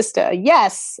soul sister.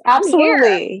 Yes,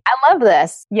 absolutely. I love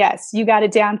this. Yes, you got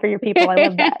it down for your people. I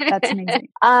love that. That's amazing.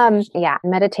 Yeah,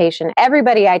 meditation.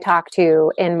 Everybody I talk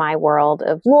to in my world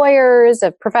of lawyers,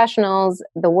 of professionals,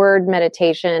 the word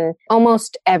meditation,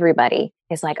 almost everybody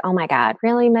is like, oh my God,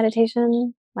 really?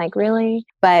 Meditation? Like, really?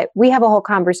 But we have a whole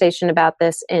conversation about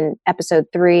this in episode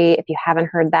 3. If you haven't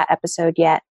heard that episode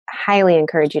yet, highly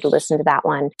encourage you to listen to that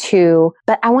one too.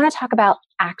 But I want to talk about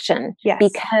action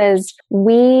because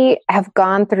we have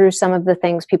gone through some of the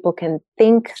things people can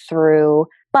think through,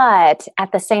 but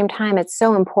at the same time, it's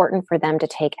so important for them to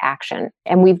take action.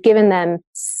 And we've given them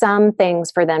some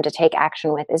things for them to take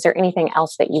action with. Is there anything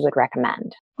else that you would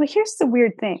recommend? Well, here's the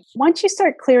weird thing. Once you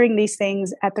start clearing these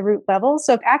things at the root level,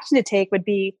 so if action to take would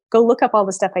be go look up all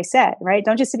the stuff I said, right?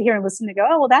 Don't just sit here and listen to go,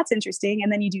 oh, well, that's interesting.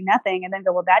 And then you do nothing and then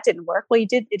go, well, that didn't work. Well, it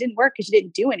didn't work because you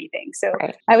didn't do anything. So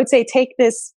I would say take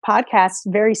this podcast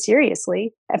very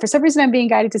seriously. And for some reason, I'm being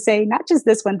guided to say not just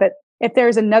this one, but if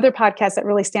there's another podcast that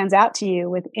really stands out to you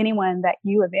with anyone that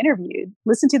you have interviewed,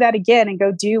 listen to that again and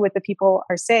go do what the people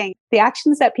are saying. The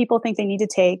actions that people think they need to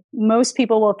take, most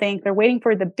people will think they're waiting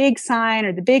for the big sign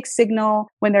or the big signal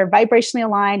when they're vibrationally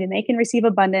aligned and they can receive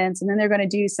abundance, and then they're going to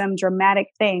do some dramatic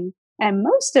thing. And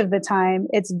most of the time,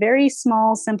 it's very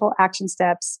small, simple action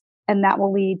steps, and that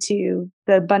will lead to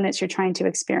the abundance you're trying to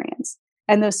experience.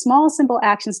 And those small, simple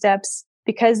action steps,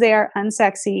 because they are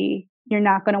unsexy, you're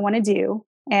not going to want to do.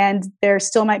 And there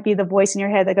still might be the voice in your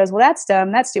head that goes, well, that's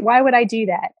dumb. Why would I do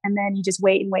that? And then you just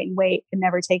wait and wait and wait and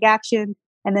never take action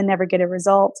and then never get a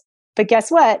result. But guess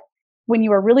what? When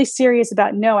you are really serious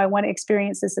about, no, I want to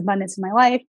experience this abundance in my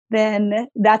life, then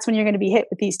that's when you're going to be hit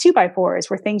with these 2x4s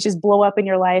where things just blow up in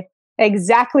your life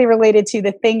exactly related to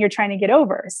the thing you're trying to get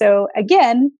over. So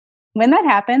again, when that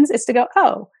happens, it's to go,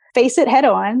 oh, face it head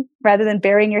on rather than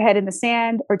burying your head in the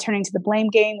sand or turning to the blame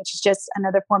game, which is just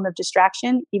another form of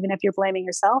distraction, even if you're blaming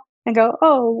yourself, and go,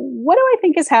 oh, what do I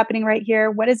think is happening right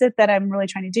here? What is it that I'm really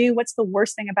trying to do? What's the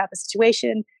worst thing about the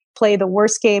situation? Play the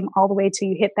worst game all the way till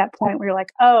you hit that point where you're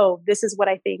like, oh, this is what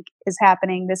I think is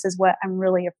happening. This is what I'm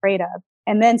really afraid of.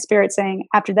 And then Spirit saying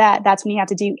after that, that's when you have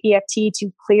to do EFT to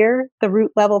clear the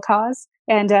root level cause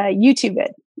and YouTube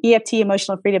it. EFT,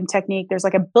 emotional freedom technique. There's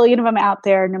like a billion of them out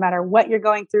there. No matter what you're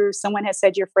going through, someone has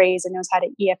said your phrase and knows how to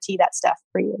EFT that stuff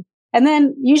for you. And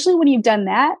then usually when you've done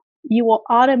that, you will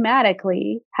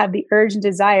automatically have the urge and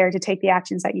desire to take the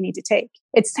actions that you need to take.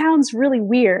 It sounds really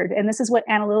weird. And this is what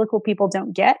analytical people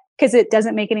don't get because it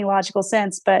doesn't make any logical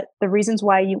sense. But the reasons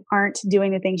why you aren't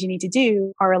doing the things you need to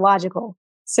do are illogical.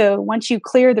 So once you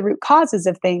clear the root causes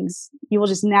of things, you will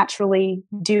just naturally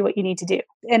do what you need to do.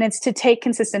 And it's to take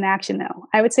consistent action though.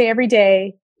 I would say every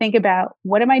day, think about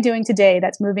what am I doing today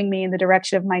that's moving me in the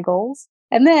direction of my goals?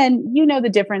 And then you know the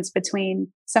difference between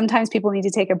sometimes people need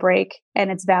to take a break and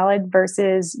it's valid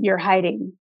versus you're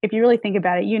hiding. If you really think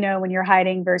about it, you know when you're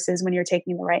hiding versus when you're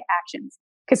taking the right actions.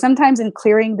 Because sometimes in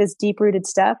clearing this deep-rooted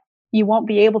stuff, you won't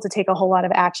be able to take a whole lot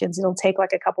of actions. It'll take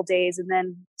like a couple days and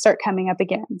then start coming up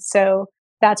again. So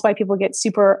that's why people get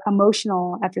super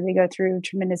emotional after they go through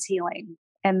tremendous healing.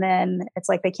 And then it's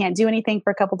like they can't do anything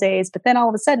for a couple days, but then all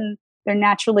of a sudden they're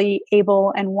naturally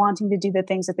able and wanting to do the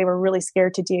things that they were really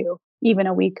scared to do even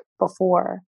a week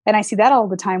before. And I see that all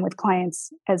the time with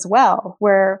clients as well,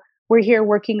 where we're here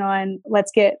working on,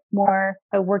 let's get more,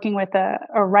 working with a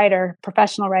writer,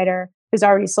 professional writer who's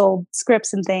already sold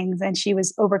scripts and things. And she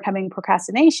was overcoming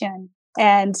procrastination.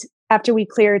 And after we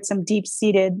cleared some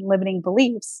deep-seated limiting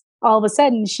beliefs, all of a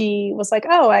sudden she was like,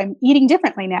 oh, I'm eating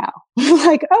differently now.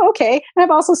 Like, oh, okay. And I've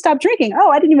also stopped drinking.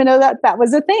 Oh, I didn't even know that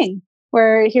was a thing.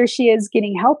 Where here she is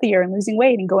getting healthier and losing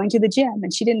weight and going to the gym.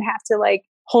 And she didn't have to like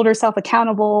hold herself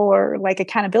accountable or like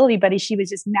accountability buddy. She was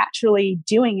just naturally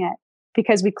doing it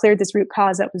because we cleared this root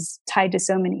cause that was tied to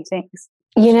so many things.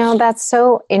 You know, that's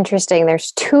so interesting.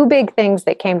 There's 2 big things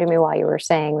that came to me while you were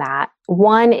saying that.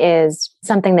 One is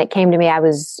something that came to me.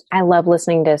 I love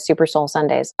listening to Super Soul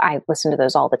Sundays. I listen to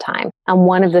those all the time. And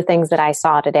one of the things that I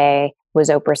saw today was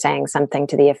Oprah saying something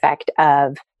to the effect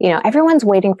of, everyone's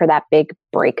waiting for that big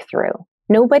breakthrough.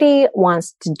 Nobody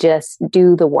wants to just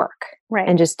do the work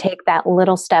and just take that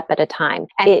little step at a time.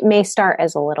 And it may start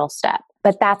as a little step,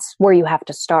 but that's where you have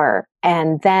to start.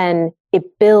 And then it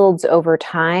builds over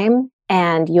time.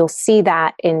 And you'll see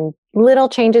that in little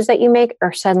changes that you make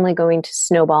are suddenly going to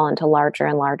snowball into larger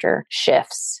and larger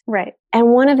shifts. Right.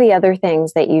 And one of the other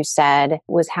things that you said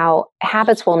was how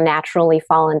habits will naturally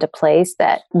fall into place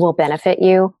that will benefit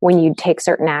you when you take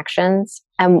certain actions.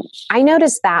 And I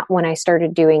noticed that when I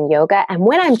started doing yoga, and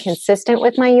when I'm consistent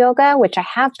with my yoga, which I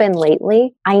have been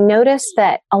lately, I noticed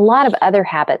that a lot of other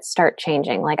habits start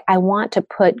changing. Like I want to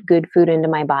put good food into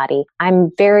my body.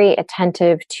 I'm very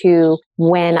attentive to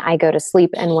when I go to sleep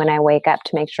and when I wake up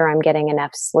to make sure I'm getting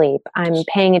enough sleep. I'm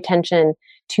paying attention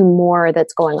to more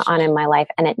that's going on in my life,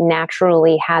 and it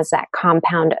naturally has that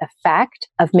compound effect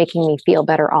of making me feel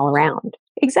better all around.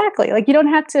 Exactly. Like you don't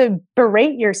have to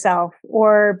berate yourself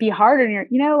or be hard on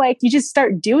like you just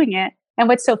start doing it. And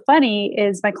what's so funny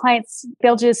is my clients,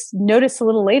 they'll just notice a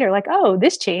little later, like, oh,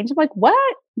 this changed. I'm like,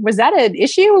 what? Was that an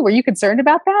issue? Were you concerned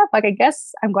about that? Like, I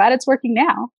guess I'm glad it's working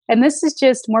now. And this is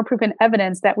just more proof and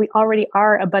evidence that we already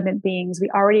are abundant beings. We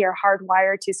already are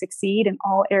hardwired to succeed in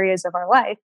all areas of our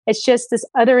life. It's just this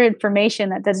other information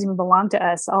that doesn't even belong to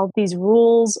us, all these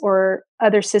rules or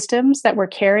other systems that we're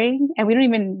carrying. And we don't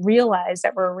even realize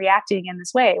that we're reacting in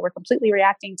this way. We're completely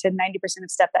reacting to 90%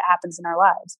 of stuff that happens in our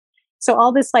lives. So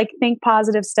all this like think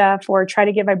positive stuff or try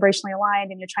to get vibrationally aligned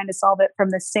and you're trying to solve it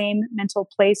from the same mental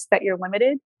place that you're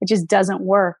limited, it just doesn't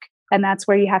work. And that's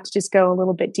where you have to just go a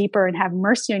little bit deeper and have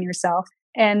mercy on yourself.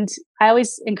 And I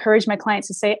always encourage my clients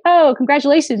to say, oh,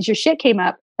 congratulations, your shit came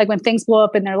up. Like when things blow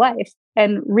up in their life,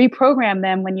 and reprogram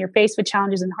them when you're faced with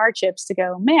challenges and hardships to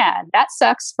go, man, that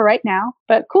sucks for right now,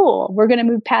 but cool. We're going to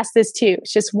move past this too.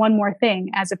 It's just one more thing,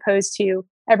 as opposed to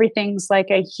everything's like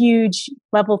a huge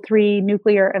level 3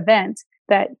 nuclear event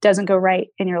that doesn't go right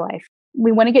in your life.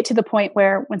 We want to get to the point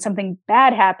where when something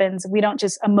bad happens, we don't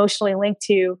just emotionally link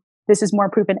to this is more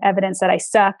proof and evidence that I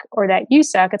suck or that you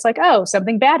suck. It's like, oh,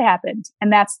 something bad happened.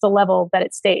 And that's the level that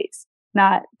it stays.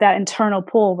 Not that internal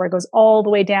pull where it goes all the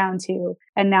way down to,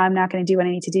 and now I'm not going to do what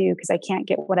I need to do because I can't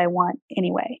get what I want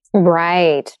anyway.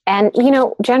 Right. And,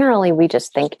 generally we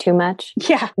just think too much.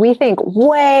 Yeah. We think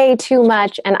way too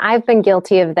much. And I've been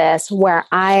guilty of this where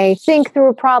I think through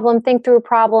a problem.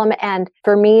 And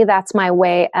for me, that's my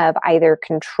way of either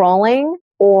controlling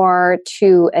or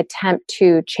to attempt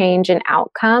to change an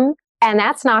outcome. And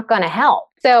that's not going to help.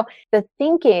 So the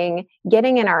thinking,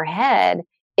 getting in our head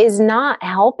is not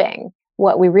helping.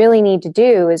 What we really need to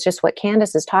do is just what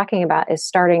Candace is talking about, is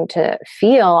starting to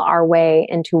feel our way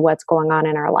into what's going on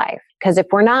in our life. Because if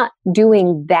we're not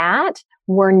doing that,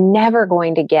 we're never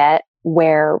going to get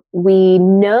where we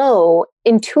know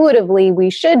intuitively we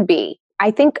should be.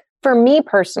 I think for me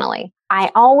personally,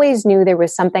 I always knew there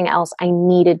was something else I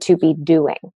needed to be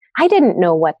doing. I didn't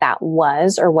know what that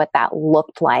was or what that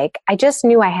looked like. I just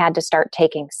knew I had to start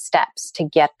taking steps to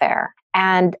get there.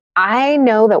 And I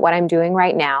know that what I'm doing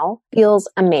right now feels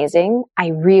amazing.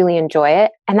 I really enjoy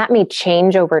it. And that may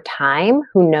change over time.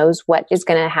 Who knows what is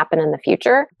going to happen in the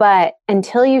future? But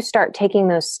until you start taking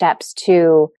those steps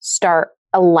to start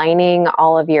aligning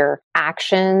all of your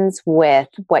actions with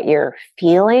what you're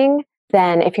feeling,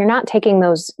 then if you're not taking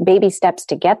those baby steps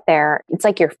to get there, it's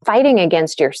like you're fighting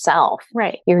against yourself.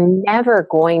 Right. You're never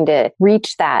going to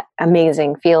reach that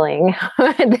amazing feeling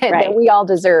that we all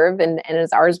deserve and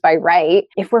is ours by right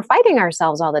if we're fighting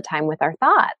ourselves all the time with our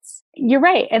thoughts. You're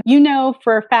right. And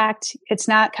for a fact, it's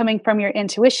not coming from your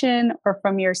intuition or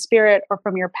from your spirit or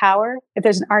from your power if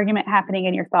there's an argument happening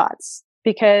in your thoughts.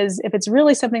 Because if it's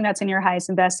really something that's in your highest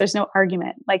and best, there's no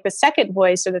argument. Like the second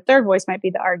voice or the third voice might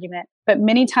be the argument. But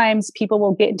many times people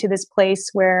will get into this place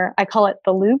where I call it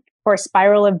the loop or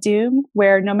spiral of doom,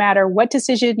 where no matter what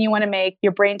decision you want to make,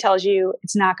 your brain tells you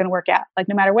it's not going to work out. Like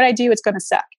no matter what I do, it's going to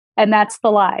suck. And that's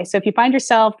the lie. So if you find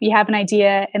yourself, you have an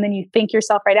idea and then you think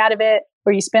yourself right out of it,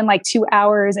 or you spend like 2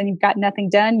 hours and you've got nothing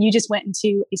done, you just went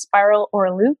into a spiral or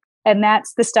a loop. And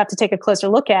that's the stuff to take a closer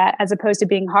look at, as opposed to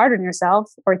being hard on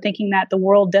yourself or thinking that the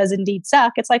world does indeed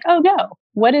suck. It's like, oh no,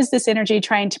 what is this energy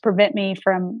trying to prevent me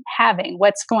from having?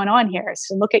 What's going on here?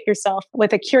 So look at yourself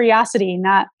with a curiosity,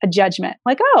 not a judgment.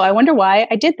 Like, oh, I wonder why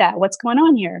I did that. What's going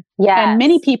on here? Yeah. And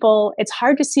many people, it's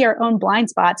hard to see our own blind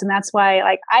spots. And that's why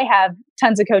I have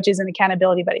tons of coaches and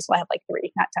accountability buddies. Well, I have like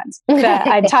 3, not tons, that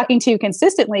I'm talking to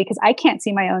consistently because I can't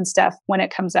see my own stuff when it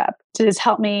comes up, to just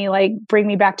help me bring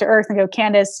me back to earth and go,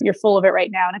 Candace, you're full of it right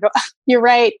now. And I go, oh, you're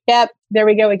right. Yep. There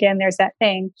we go again. There's that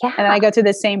thing. Yeah. And then I go through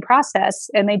the same process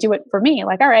and they do it for me.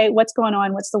 Like, all right, what's going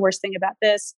on? What's the worst thing about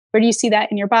this? Where do you see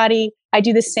that in your body? I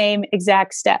do the same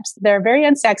exact steps. They're very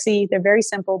unsexy. They're very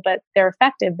simple, but they're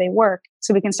effective. They work.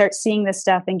 So we can start seeing this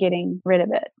stuff and getting rid of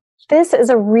it. This is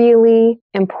a really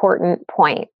important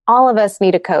point. All of us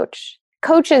need a coach.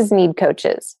 Coaches need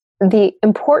coaches. The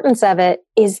importance of it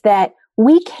is that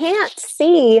we can't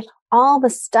see all the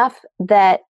stuff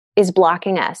that is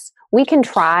blocking us. We can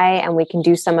try and we can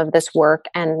do some of this work.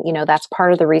 And, that's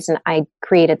part of the reason I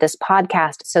created this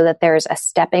podcast, so that there's a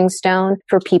stepping stone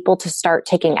for people to start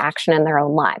taking action in their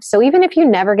own lives. So even if you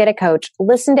never get a coach,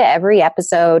 listen to every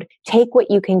episode, take what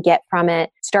you can get from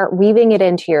it, start weaving it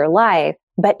into your life.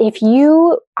 But if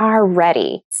you are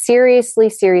ready, seriously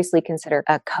consider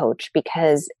a coach,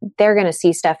 because they're going to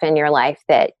see stuff in your life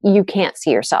that you can't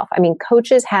see yourself. I mean,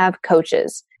 coaches have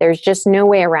coaches. There's just no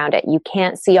way around it. You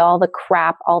can't see all the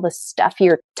crap, all the stuff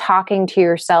you're talking to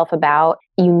yourself about.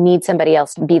 You need somebody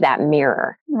else to be that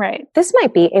mirror. Right. This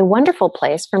might be a wonderful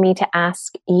place for me to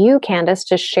ask you, Candace,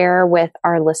 to share with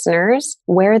our listeners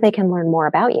where they can learn more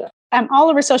about you. I'm all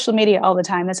over social media all the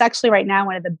time. That's actually right now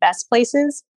one of the best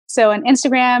places. So on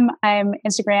Instagram, I'm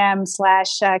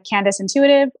Instagram/Candace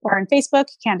Intuitive, or on Facebook,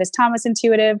 Candace Thomas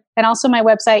Intuitive, and also my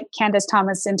website,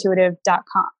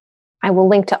 CandaceThomasIntuitive.com. I will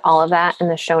link to all of that in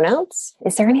the show notes.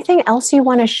 Is there anything else you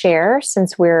want to share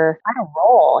since we're on a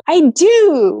roll? I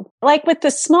do, like with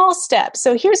the small steps.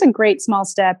 So here's a great small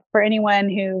step for anyone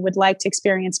who would like to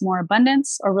experience more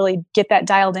abundance or really get that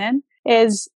dialed in,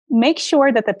 is make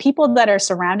sure that the people that are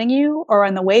surrounding you are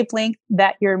on the wavelength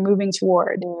that you're moving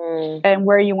toward and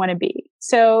where you want to be.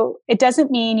 So it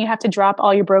doesn't mean you have to drop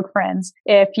all your broke friends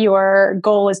if your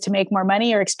goal is to make more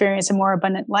money or experience a more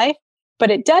abundant life.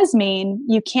 But it does mean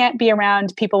you can't be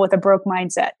around people with a broke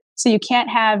mindset. So you can't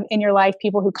have in your life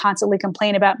people who constantly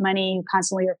complain about money, who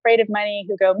constantly are afraid of money,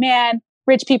 who go, man,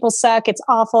 rich people suck, it's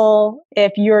awful,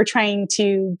 if you're trying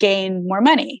to gain more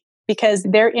money, because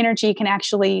their energy can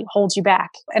actually hold you back.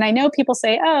 And I know people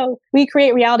say, oh, we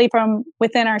create reality from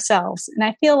within ourselves. And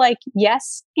I feel like,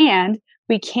 yes, and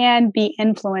we can be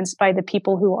influenced by the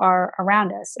people who are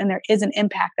around us. And there is an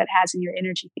impact that has in your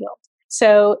energy field.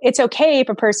 So it's okay if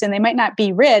a person, they might not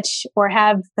be rich or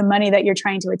have the money that you're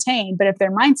trying to attain, but if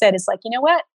their mindset is like, you know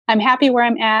what, I'm happy where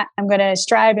I'm at, I'm going to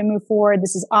strive and move forward,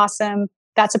 this is awesome,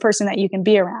 that's a person that you can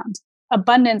be around.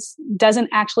 Abundance doesn't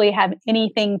actually have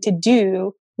anything to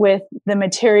do with the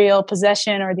material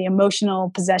possession or the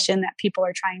emotional possession that people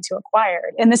are trying to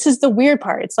acquire. And this is the weird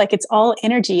part. It's like, it's all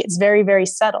energy. It's very, very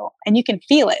subtle and you can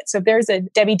feel it. So if there's a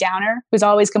Debbie Downer who's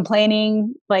always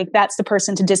complaining, like that's the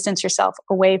person to distance yourself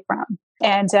away from.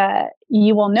 And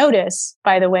you will notice,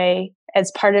 by the way,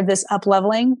 as part of this up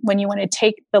leveling, when you want to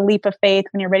take the leap of faith,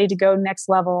 when you're ready to go next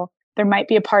level, there might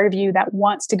be a part of you that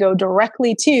wants to go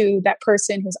directly to that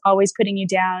person who's always putting you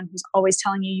down, who's always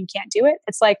telling you can't do it.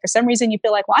 It's like, for some reason, you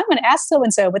feel like, well, I'm going to ask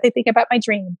so-and-so what they think about my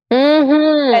dream.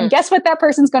 Mm-hmm. And guess what that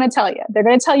person's going to tell you? They're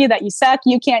going to tell you that you suck,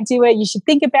 you can't do it, you should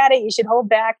think about it, you should hold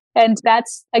back. And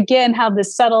that's, again, how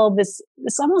this subtle, this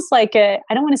almost like I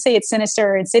don't want to say it's sinister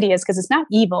or insidious because it's not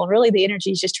evil. Really, the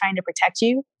energy is just trying to protect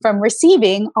you from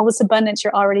receiving all this abundance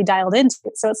you're already dialed into.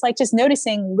 So it's like just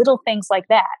noticing little things like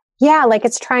that. Yeah, like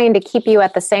it's trying to keep you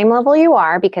at the same level you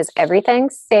are because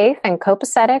everything's safe and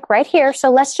copacetic right here.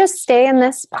 So let's just stay in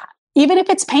this spot. Even if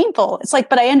it's painful, it's like,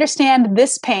 but I understand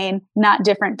this pain, not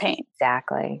different pain.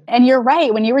 Exactly. And you're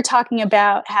right. When you were talking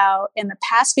about how in the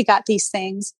past we got these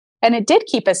things and it did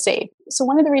keep us safe. So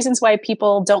one of the reasons why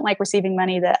people don't like receiving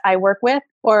money that I work with,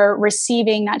 or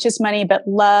receiving not just money, but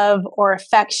love or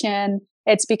affection,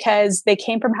 it's because they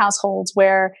came from households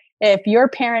where if your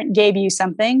parent gave you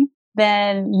something,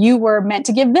 then you were meant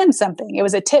to give them something. It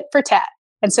was a tit for tat.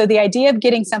 And so the idea of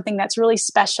getting something that's really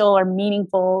special or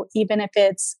meaningful, even if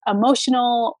it's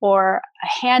emotional or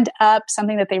a hand up,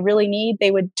 something that they really need, they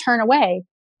would turn away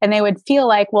and they would feel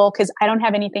like, well, because I don't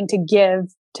have anything to give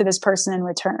to this person in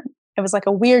return. It was like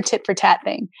a weird tit for tat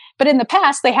thing. But in the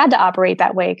past, they had to operate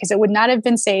that way because it would not have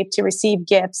been safe to receive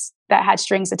gifts that had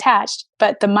strings attached.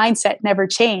 But the mindset never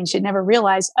changed. It never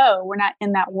realized, oh, we're not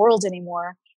in that world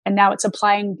anymore. And now it's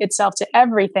applying itself to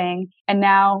everything. And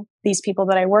now these people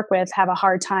that I work with have a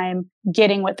hard time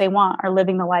getting what they want or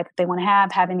living the life that they want to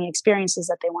have, having the experiences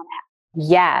that they want to have.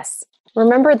 Yes.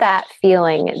 Remember that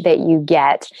feeling that you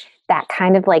get, that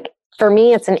kind of like, for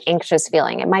me, it's an anxious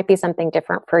feeling. It might be something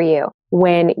different for you.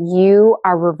 When you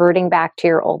are reverting back to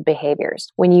your old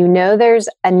behaviors, when you know there's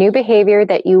a new behavior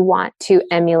that you want to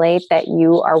emulate, that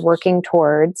you are working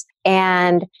towards,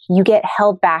 and you get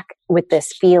held back with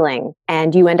this feeling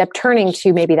and you end up turning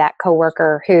to maybe that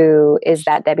coworker who is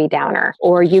that Debbie Downer,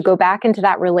 or you go back into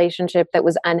that relationship that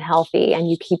was unhealthy and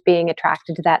you keep being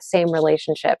attracted to that same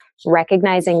relationship,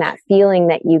 recognizing that feeling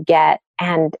that you get.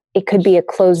 And it could be a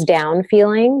closed down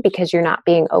feeling because you're not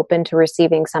being open to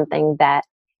receiving something that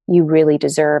you really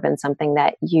deserve and something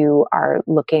that you are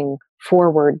looking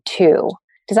forward to.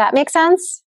 Does that make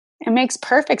sense? It makes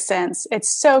perfect sense.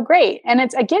 It's so great. And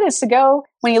it's to go,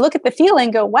 when you look at the feeling,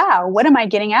 go, wow, what am I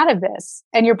getting out of this?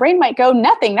 And your brain might go,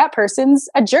 nothing, that person's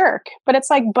a jerk. But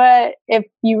it's like, but if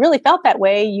you really felt that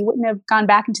way, you wouldn't have gone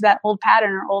back into that old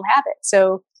pattern or old habit.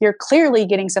 So you're clearly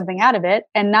getting something out of it,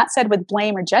 and not said with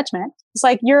blame or judgment. It's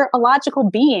like you're a logical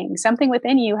being. Something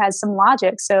within you has some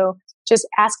logic. So just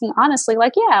asking honestly,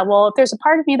 like, yeah, well, if there's a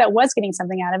part of me that was getting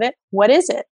something out of it, what is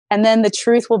it? And then the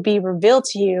truth will be revealed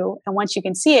to you. And once you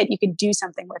can see it, you can do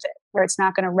something with it where it's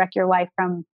not going to wreck your life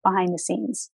from behind the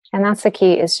scenes. And that's the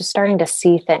key, is just starting to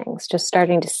see things, just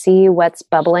starting to see what's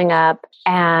bubbling up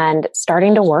and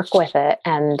starting to work with it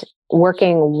and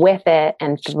working with it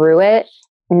and through it,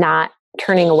 not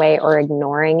turning away or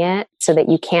ignoring it so that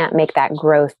you can't make that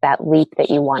growth, that leap that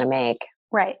you want to make.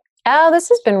 Right. Oh, this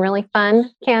has been really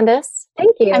fun, Candace.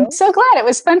 Thank you. I'm so glad. It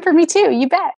was fun for me too. You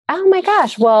bet. Oh my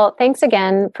gosh. Well, thanks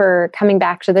again for coming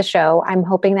back to the show. I'm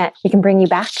hoping that we can bring you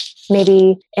back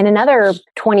maybe in another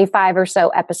 25 or so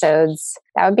episodes.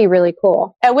 That would be really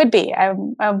cool. It would be.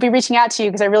 I'll be reaching out to you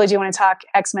because I really do want to talk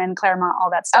X-Men, Claremont, all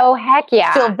that stuff. Oh, heck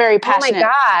yeah. I feel very passionate.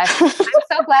 Oh my gosh. I'm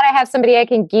so glad I have somebody I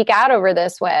can geek out over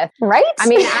this with. Right? I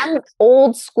mean, I'm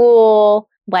old school.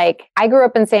 Like, I grew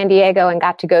up in San Diego and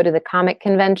got to go to the comic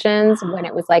conventions when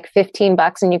it was like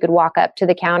 $15 and you could walk up to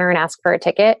the counter and ask for a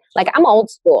ticket. Like, I'm old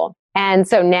school. And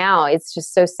so now it's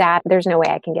just so sad. There's no way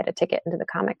I can get a ticket into the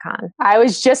Comic-Con. I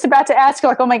was just about to ask you,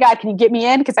 like, oh my God, can you get me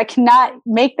in? Because I cannot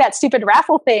make that stupid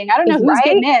raffle thing. I don't know who's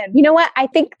getting in. You know what? I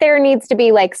think there needs to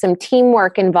be like some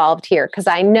teamwork involved here, because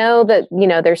I know that, you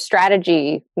know, there's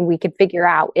strategy we could figure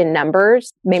out in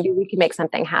numbers. Maybe we could make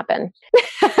something happen.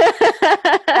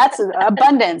 That's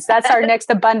abundance. That's our next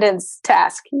abundance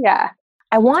task. Yeah.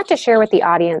 I want to share with the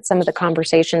audience some of the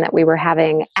conversation that we were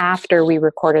having after we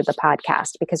recorded the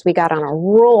podcast, because we got on a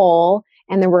roll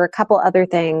and there were a couple other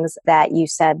things that you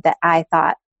said that I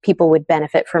thought people would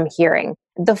benefit from hearing.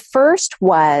 The first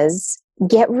was,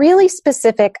 get really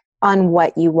specific on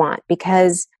what you want,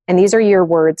 because, and these are your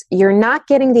words, you're not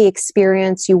getting the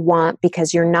experience you want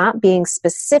because you're not being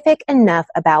specific enough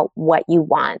about what you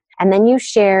want. And then you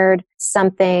shared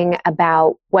something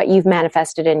about what you've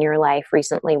manifested in your life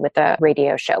recently with a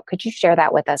radio show. Could you share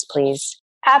that with us, please?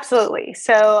 Absolutely.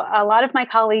 So a lot of my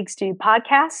colleagues do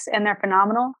podcasts and they're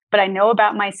phenomenal, but I know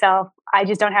about myself, I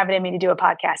just don't have it in me to do a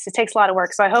podcast. It takes a lot of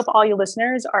work. So I hope all you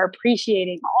listeners are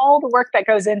appreciating all the work that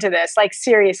goes into this, like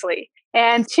seriously.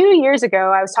 And 2 years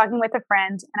ago, I was talking with a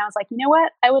friend and I was like, you know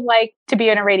what? I would like to be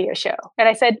on a radio show. And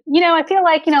I said, you know, I feel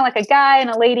like, you know, like a guy and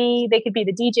a lady, they could be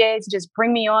the DJs and just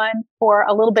bring me on for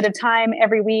a little bit of time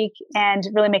every week and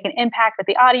really make an impact with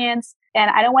the audience. And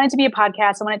I don't want it to be a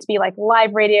podcast. I want it to be like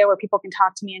live radio where people can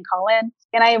talk to me and call in.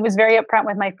 And I was very upfront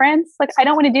with my friends. Like, I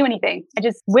don't want to do anything. I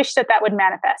just wish that that would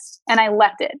manifest. And I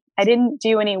left it. I didn't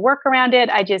do any work around it.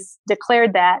 I just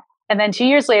declared that. And then 2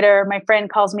 years later, my friend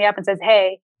calls me up and says,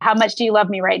 hey, how much do you love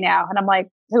me right now? And I'm like,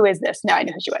 who is this? No, I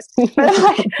knew who she was.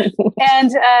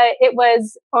 And it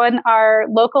was on our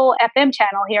local FM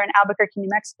channel here in Albuquerque, New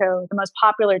Mexico, the most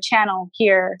popular channel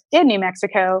here in New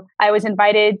Mexico. I was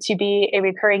invited to be a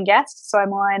recurring guest. So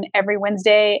I'm on every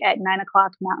Wednesday at 9:00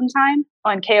 Mountain Time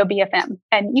on KOB FM.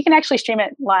 And you can actually stream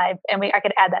it live. And I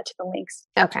could add that to the links.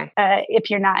 Okay. If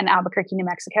you're not in Albuquerque, New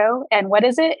Mexico. And what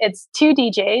is it? It's two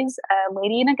DJs, a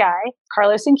lady and a guy,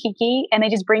 Carlos and Kiki. And they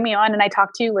just bring me on and I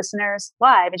talk to listeners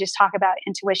live and just talk about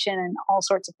intuition and all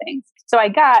sorts of things. So I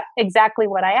got exactly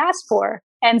what I asked for.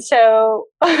 And so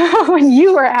when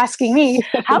you were asking me,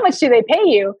 how much do they pay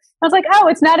you? I was like, oh,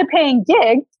 it's not a paying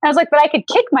gig. I was like, but I could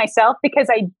kick myself because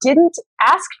I didn't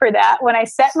ask for that when I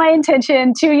set my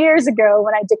intention 2 years ago,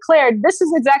 when I declared this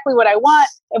is exactly what I want.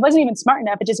 It wasn't even smart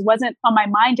enough. It just wasn't on my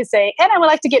mind to say, and I would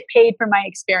like to get paid for my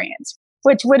experience,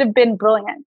 which would have been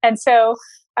brilliant. And so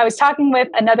I was talking with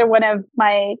another one of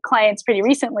my clients pretty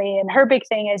recently, and her big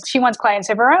thing is she wants clients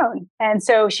of her own. And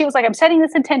so she was like, I'm setting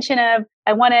this intention of,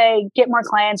 I want to get more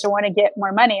clients or want to get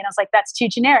more money. And I was like, that's too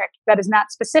generic. That is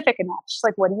not specific enough. She's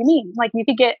like, what do you mean? Like, you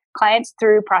could get clients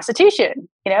through prostitution,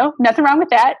 you know, nothing wrong with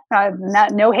that.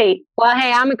 No hate. Well,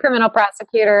 hey, I'm a criminal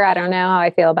prosecutor. I don't know how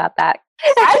I feel about that.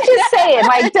 I'm just saying,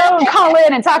 like, don't call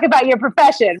in and talk about your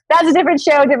profession. That's a different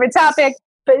show, different topic.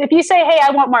 But if you say, hey, I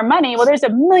want more money, well, there's a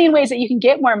million ways that you can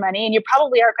get more money, and you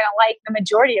probably aren't going to like the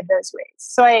majority of those ways.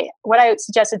 So what I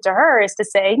suggested to her is to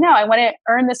say, no, I want to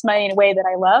earn this money in a way that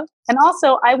I love. And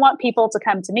also, I want people to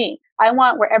come to me. I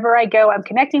want wherever I go, I'm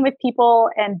connecting with people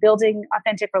and building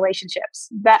authentic relationships.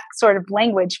 That sort of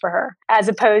language for her, as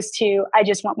opposed to, I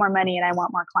just want more money and I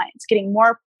want more clients. Getting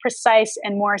more precise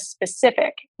and more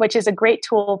specific, which is a great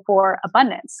tool for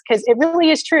abundance. Because it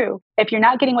really is true. If you're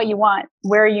not getting what you want,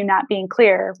 where are you not being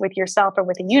clear with yourself or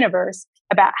with the universe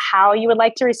about how you would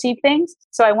like to receive things?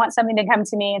 So I want something to come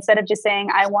to me instead of just saying,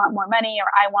 I want more money or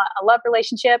I want a love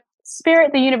relationship.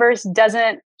 Spirit, the universe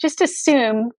doesn't just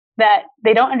assume that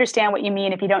they don't understand what you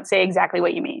mean if you don't say exactly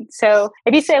what you mean. So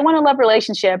if you say, I want a love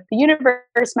relationship, the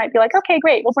universe might be like, okay,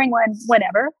 great, we'll bring one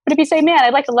whenever. But if you say, man,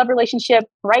 I'd like a love relationship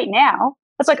right now,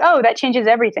 it's like, oh, that changes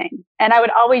everything. And I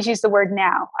would always use the word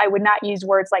now. I would not use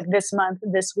words like this month,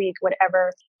 this week,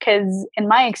 whatever, because in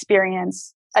my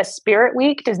experience, a spirit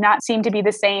week does not seem to be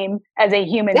the same as a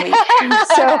human week.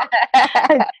 So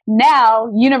now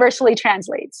universally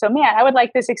translates. So man, I would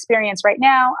like this experience right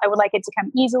now. I would like it to come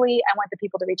easily. I want the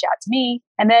people to reach out to me.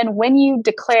 And then when you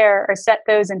declare or set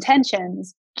those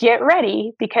intentions, get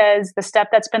ready, because the step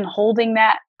that's been holding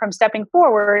that from stepping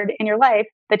forward in your life,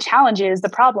 the challenges, the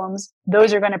problems,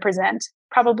 those are going to present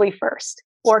probably first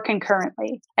or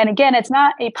concurrently. And again, it's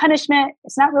not a punishment.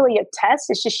 It's not really a test.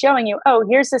 It's just showing you, oh,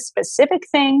 here's a specific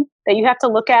thing that you have to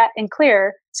look at and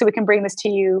clear so we can bring this to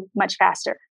you much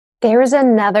faster. There's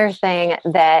another thing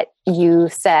that you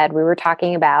said. We were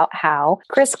talking about how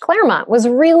Chris Claremont was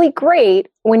really great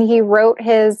when he wrote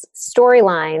his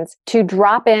storylines to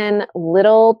drop in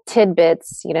little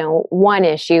tidbits, one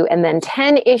issue, and then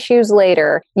 10 issues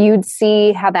later, you'd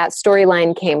see how that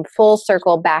storyline came full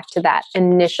circle back to that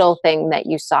initial thing that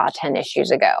you saw 10 issues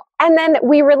ago. And then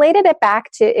we related it back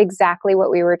to exactly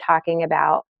what we were talking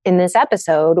about in this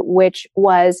episode, which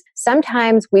was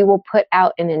sometimes we will put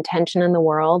out an intention in the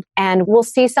world and we'll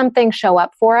see something show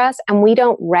up for us and we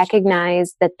don't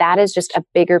recognize that that is just a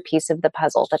bigger piece of the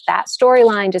puzzle, that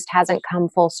storyline just hasn't come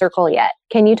full circle yet.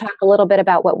 Can you talk a little bit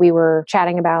about what we were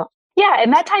chatting about? Yeah,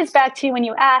 and that ties back to when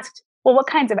you asked, well, what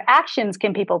kinds of actions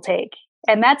can people take?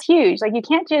 And that's huge. Like you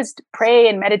can't just pray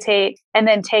and meditate and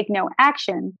then take no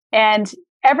action. And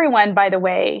everyone, by the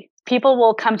way, people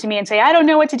will come to me and say, I don't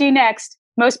know what to do next.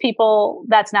 Most people,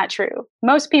 that's not true.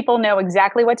 Most people know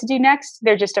exactly what to do next.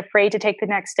 They're just afraid to take the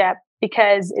next step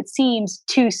because it seems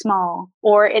too small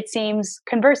or it seems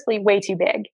conversely way too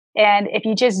big. And if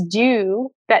you just do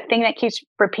that thing that keeps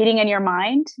repeating in your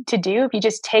mind to do, if you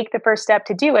just take the first step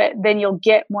to do it, then you'll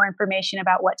get more information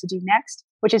about what to do next,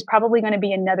 which is probably going to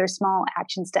be another small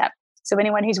action step. So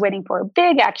anyone who's waiting for a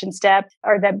big action step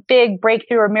or that big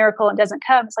breakthrough or miracle and doesn't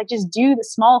come, it's like just do the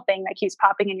small thing that keeps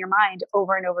popping in your mind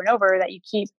over and over and over that you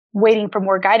keep waiting for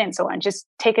more guidance on. Just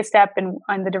take a step in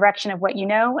the direction of what you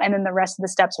know, and then the rest of the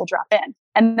steps will drop in.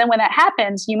 And then when that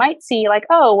happens, you might see like,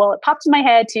 oh, well, it popped in my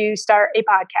head to start a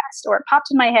podcast, or it popped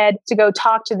in my head to go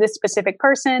talk to this specific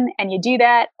person. And you do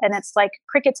that. And it's like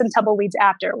crickets and tumbleweeds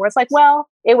after, where it's like, well,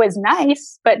 it was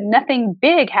nice, but nothing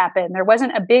big happened. There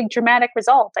wasn't a big dramatic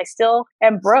result. I still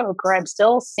am broke, or I'm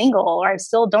still single, or I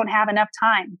still don't have enough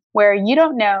time. Where you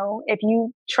don't know, if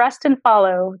you trust and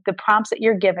follow the prompts that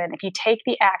you're given, if you take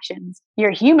the actions,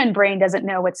 your human brain doesn't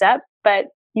know what's up, but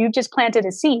you've just planted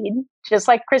a seed, just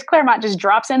like Chris Claremont just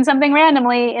drops in something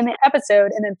randomly in the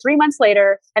episode. And then 3 months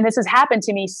later, and this has happened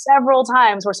to me several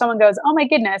times where someone goes, oh my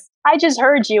goodness, I just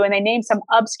heard you. And they named some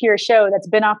obscure show that's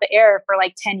been off the air for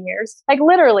like 10 years. Like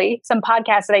literally some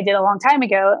podcast that I did a long time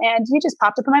ago. And you just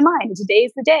popped up in my mind.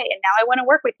 Today's the day. And now I want to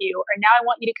work with you. Or now I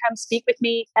want you to come speak with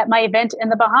me at my event in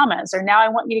the Bahamas. Or now I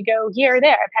want you to go here or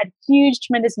there. I've had huge,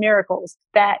 tremendous miracles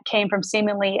that came from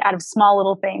seemingly out of small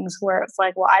little things where it's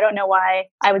like, well, I don't know why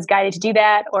I was guided to do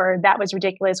that, or that was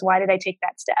ridiculous. Why did I take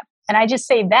that step? And I just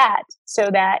say that so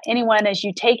that anyone, as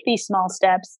you take these small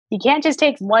steps, you can't just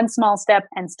take one small step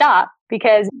and stop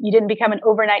because you didn't become an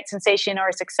overnight sensation or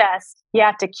a success. You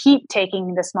have to keep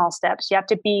taking the small steps. You have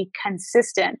to be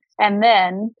consistent. And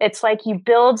then it's like you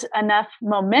build enough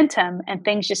momentum and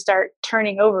things just start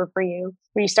turning over for you,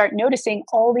 where you start noticing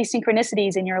all these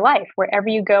synchronicities in your life. Wherever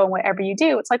you go and whatever you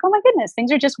do, it's like, oh my goodness,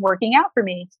 things are just working out for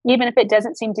me. Even if it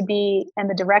doesn't seem to be in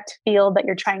the direct field that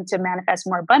you're trying to manifest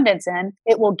more abundance in,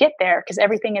 it will get there because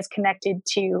everything is connected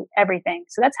to everything.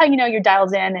 So that's how you know you're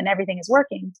dialed in and everything is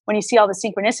working, when you see all the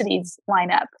synchronicities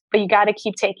line up. But you got to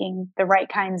keep taking the right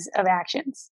kinds of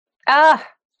actions.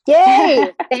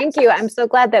 Yay! Thank you. I'm so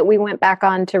glad that we went back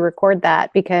on to record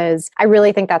that, because I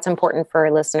really think that's important for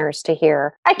our listeners to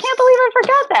hear. I can't believe I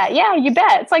forgot that. Yeah, you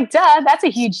bet. It's like, duh, that's a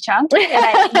huge chunk. And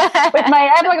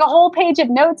I have like a whole page of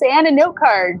notes and a note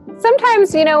card.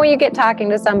 Sometimes, when you get talking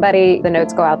to somebody, the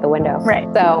notes go out the window.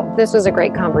 Right. So this was a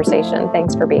great conversation.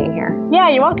 Thanks for being here. Yeah,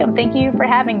 you're welcome. Thank you for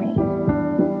having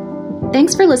me.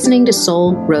 Thanks for listening to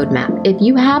Soul Roadmap. If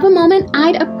you have a moment,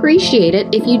 I'd appreciate it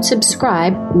if you'd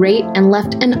subscribe, rate, and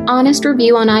left an honest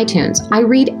review on iTunes. I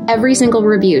read every single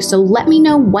review, so let me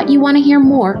know what you want to hear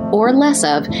more or less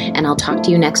of, and I'll talk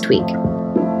to you next week.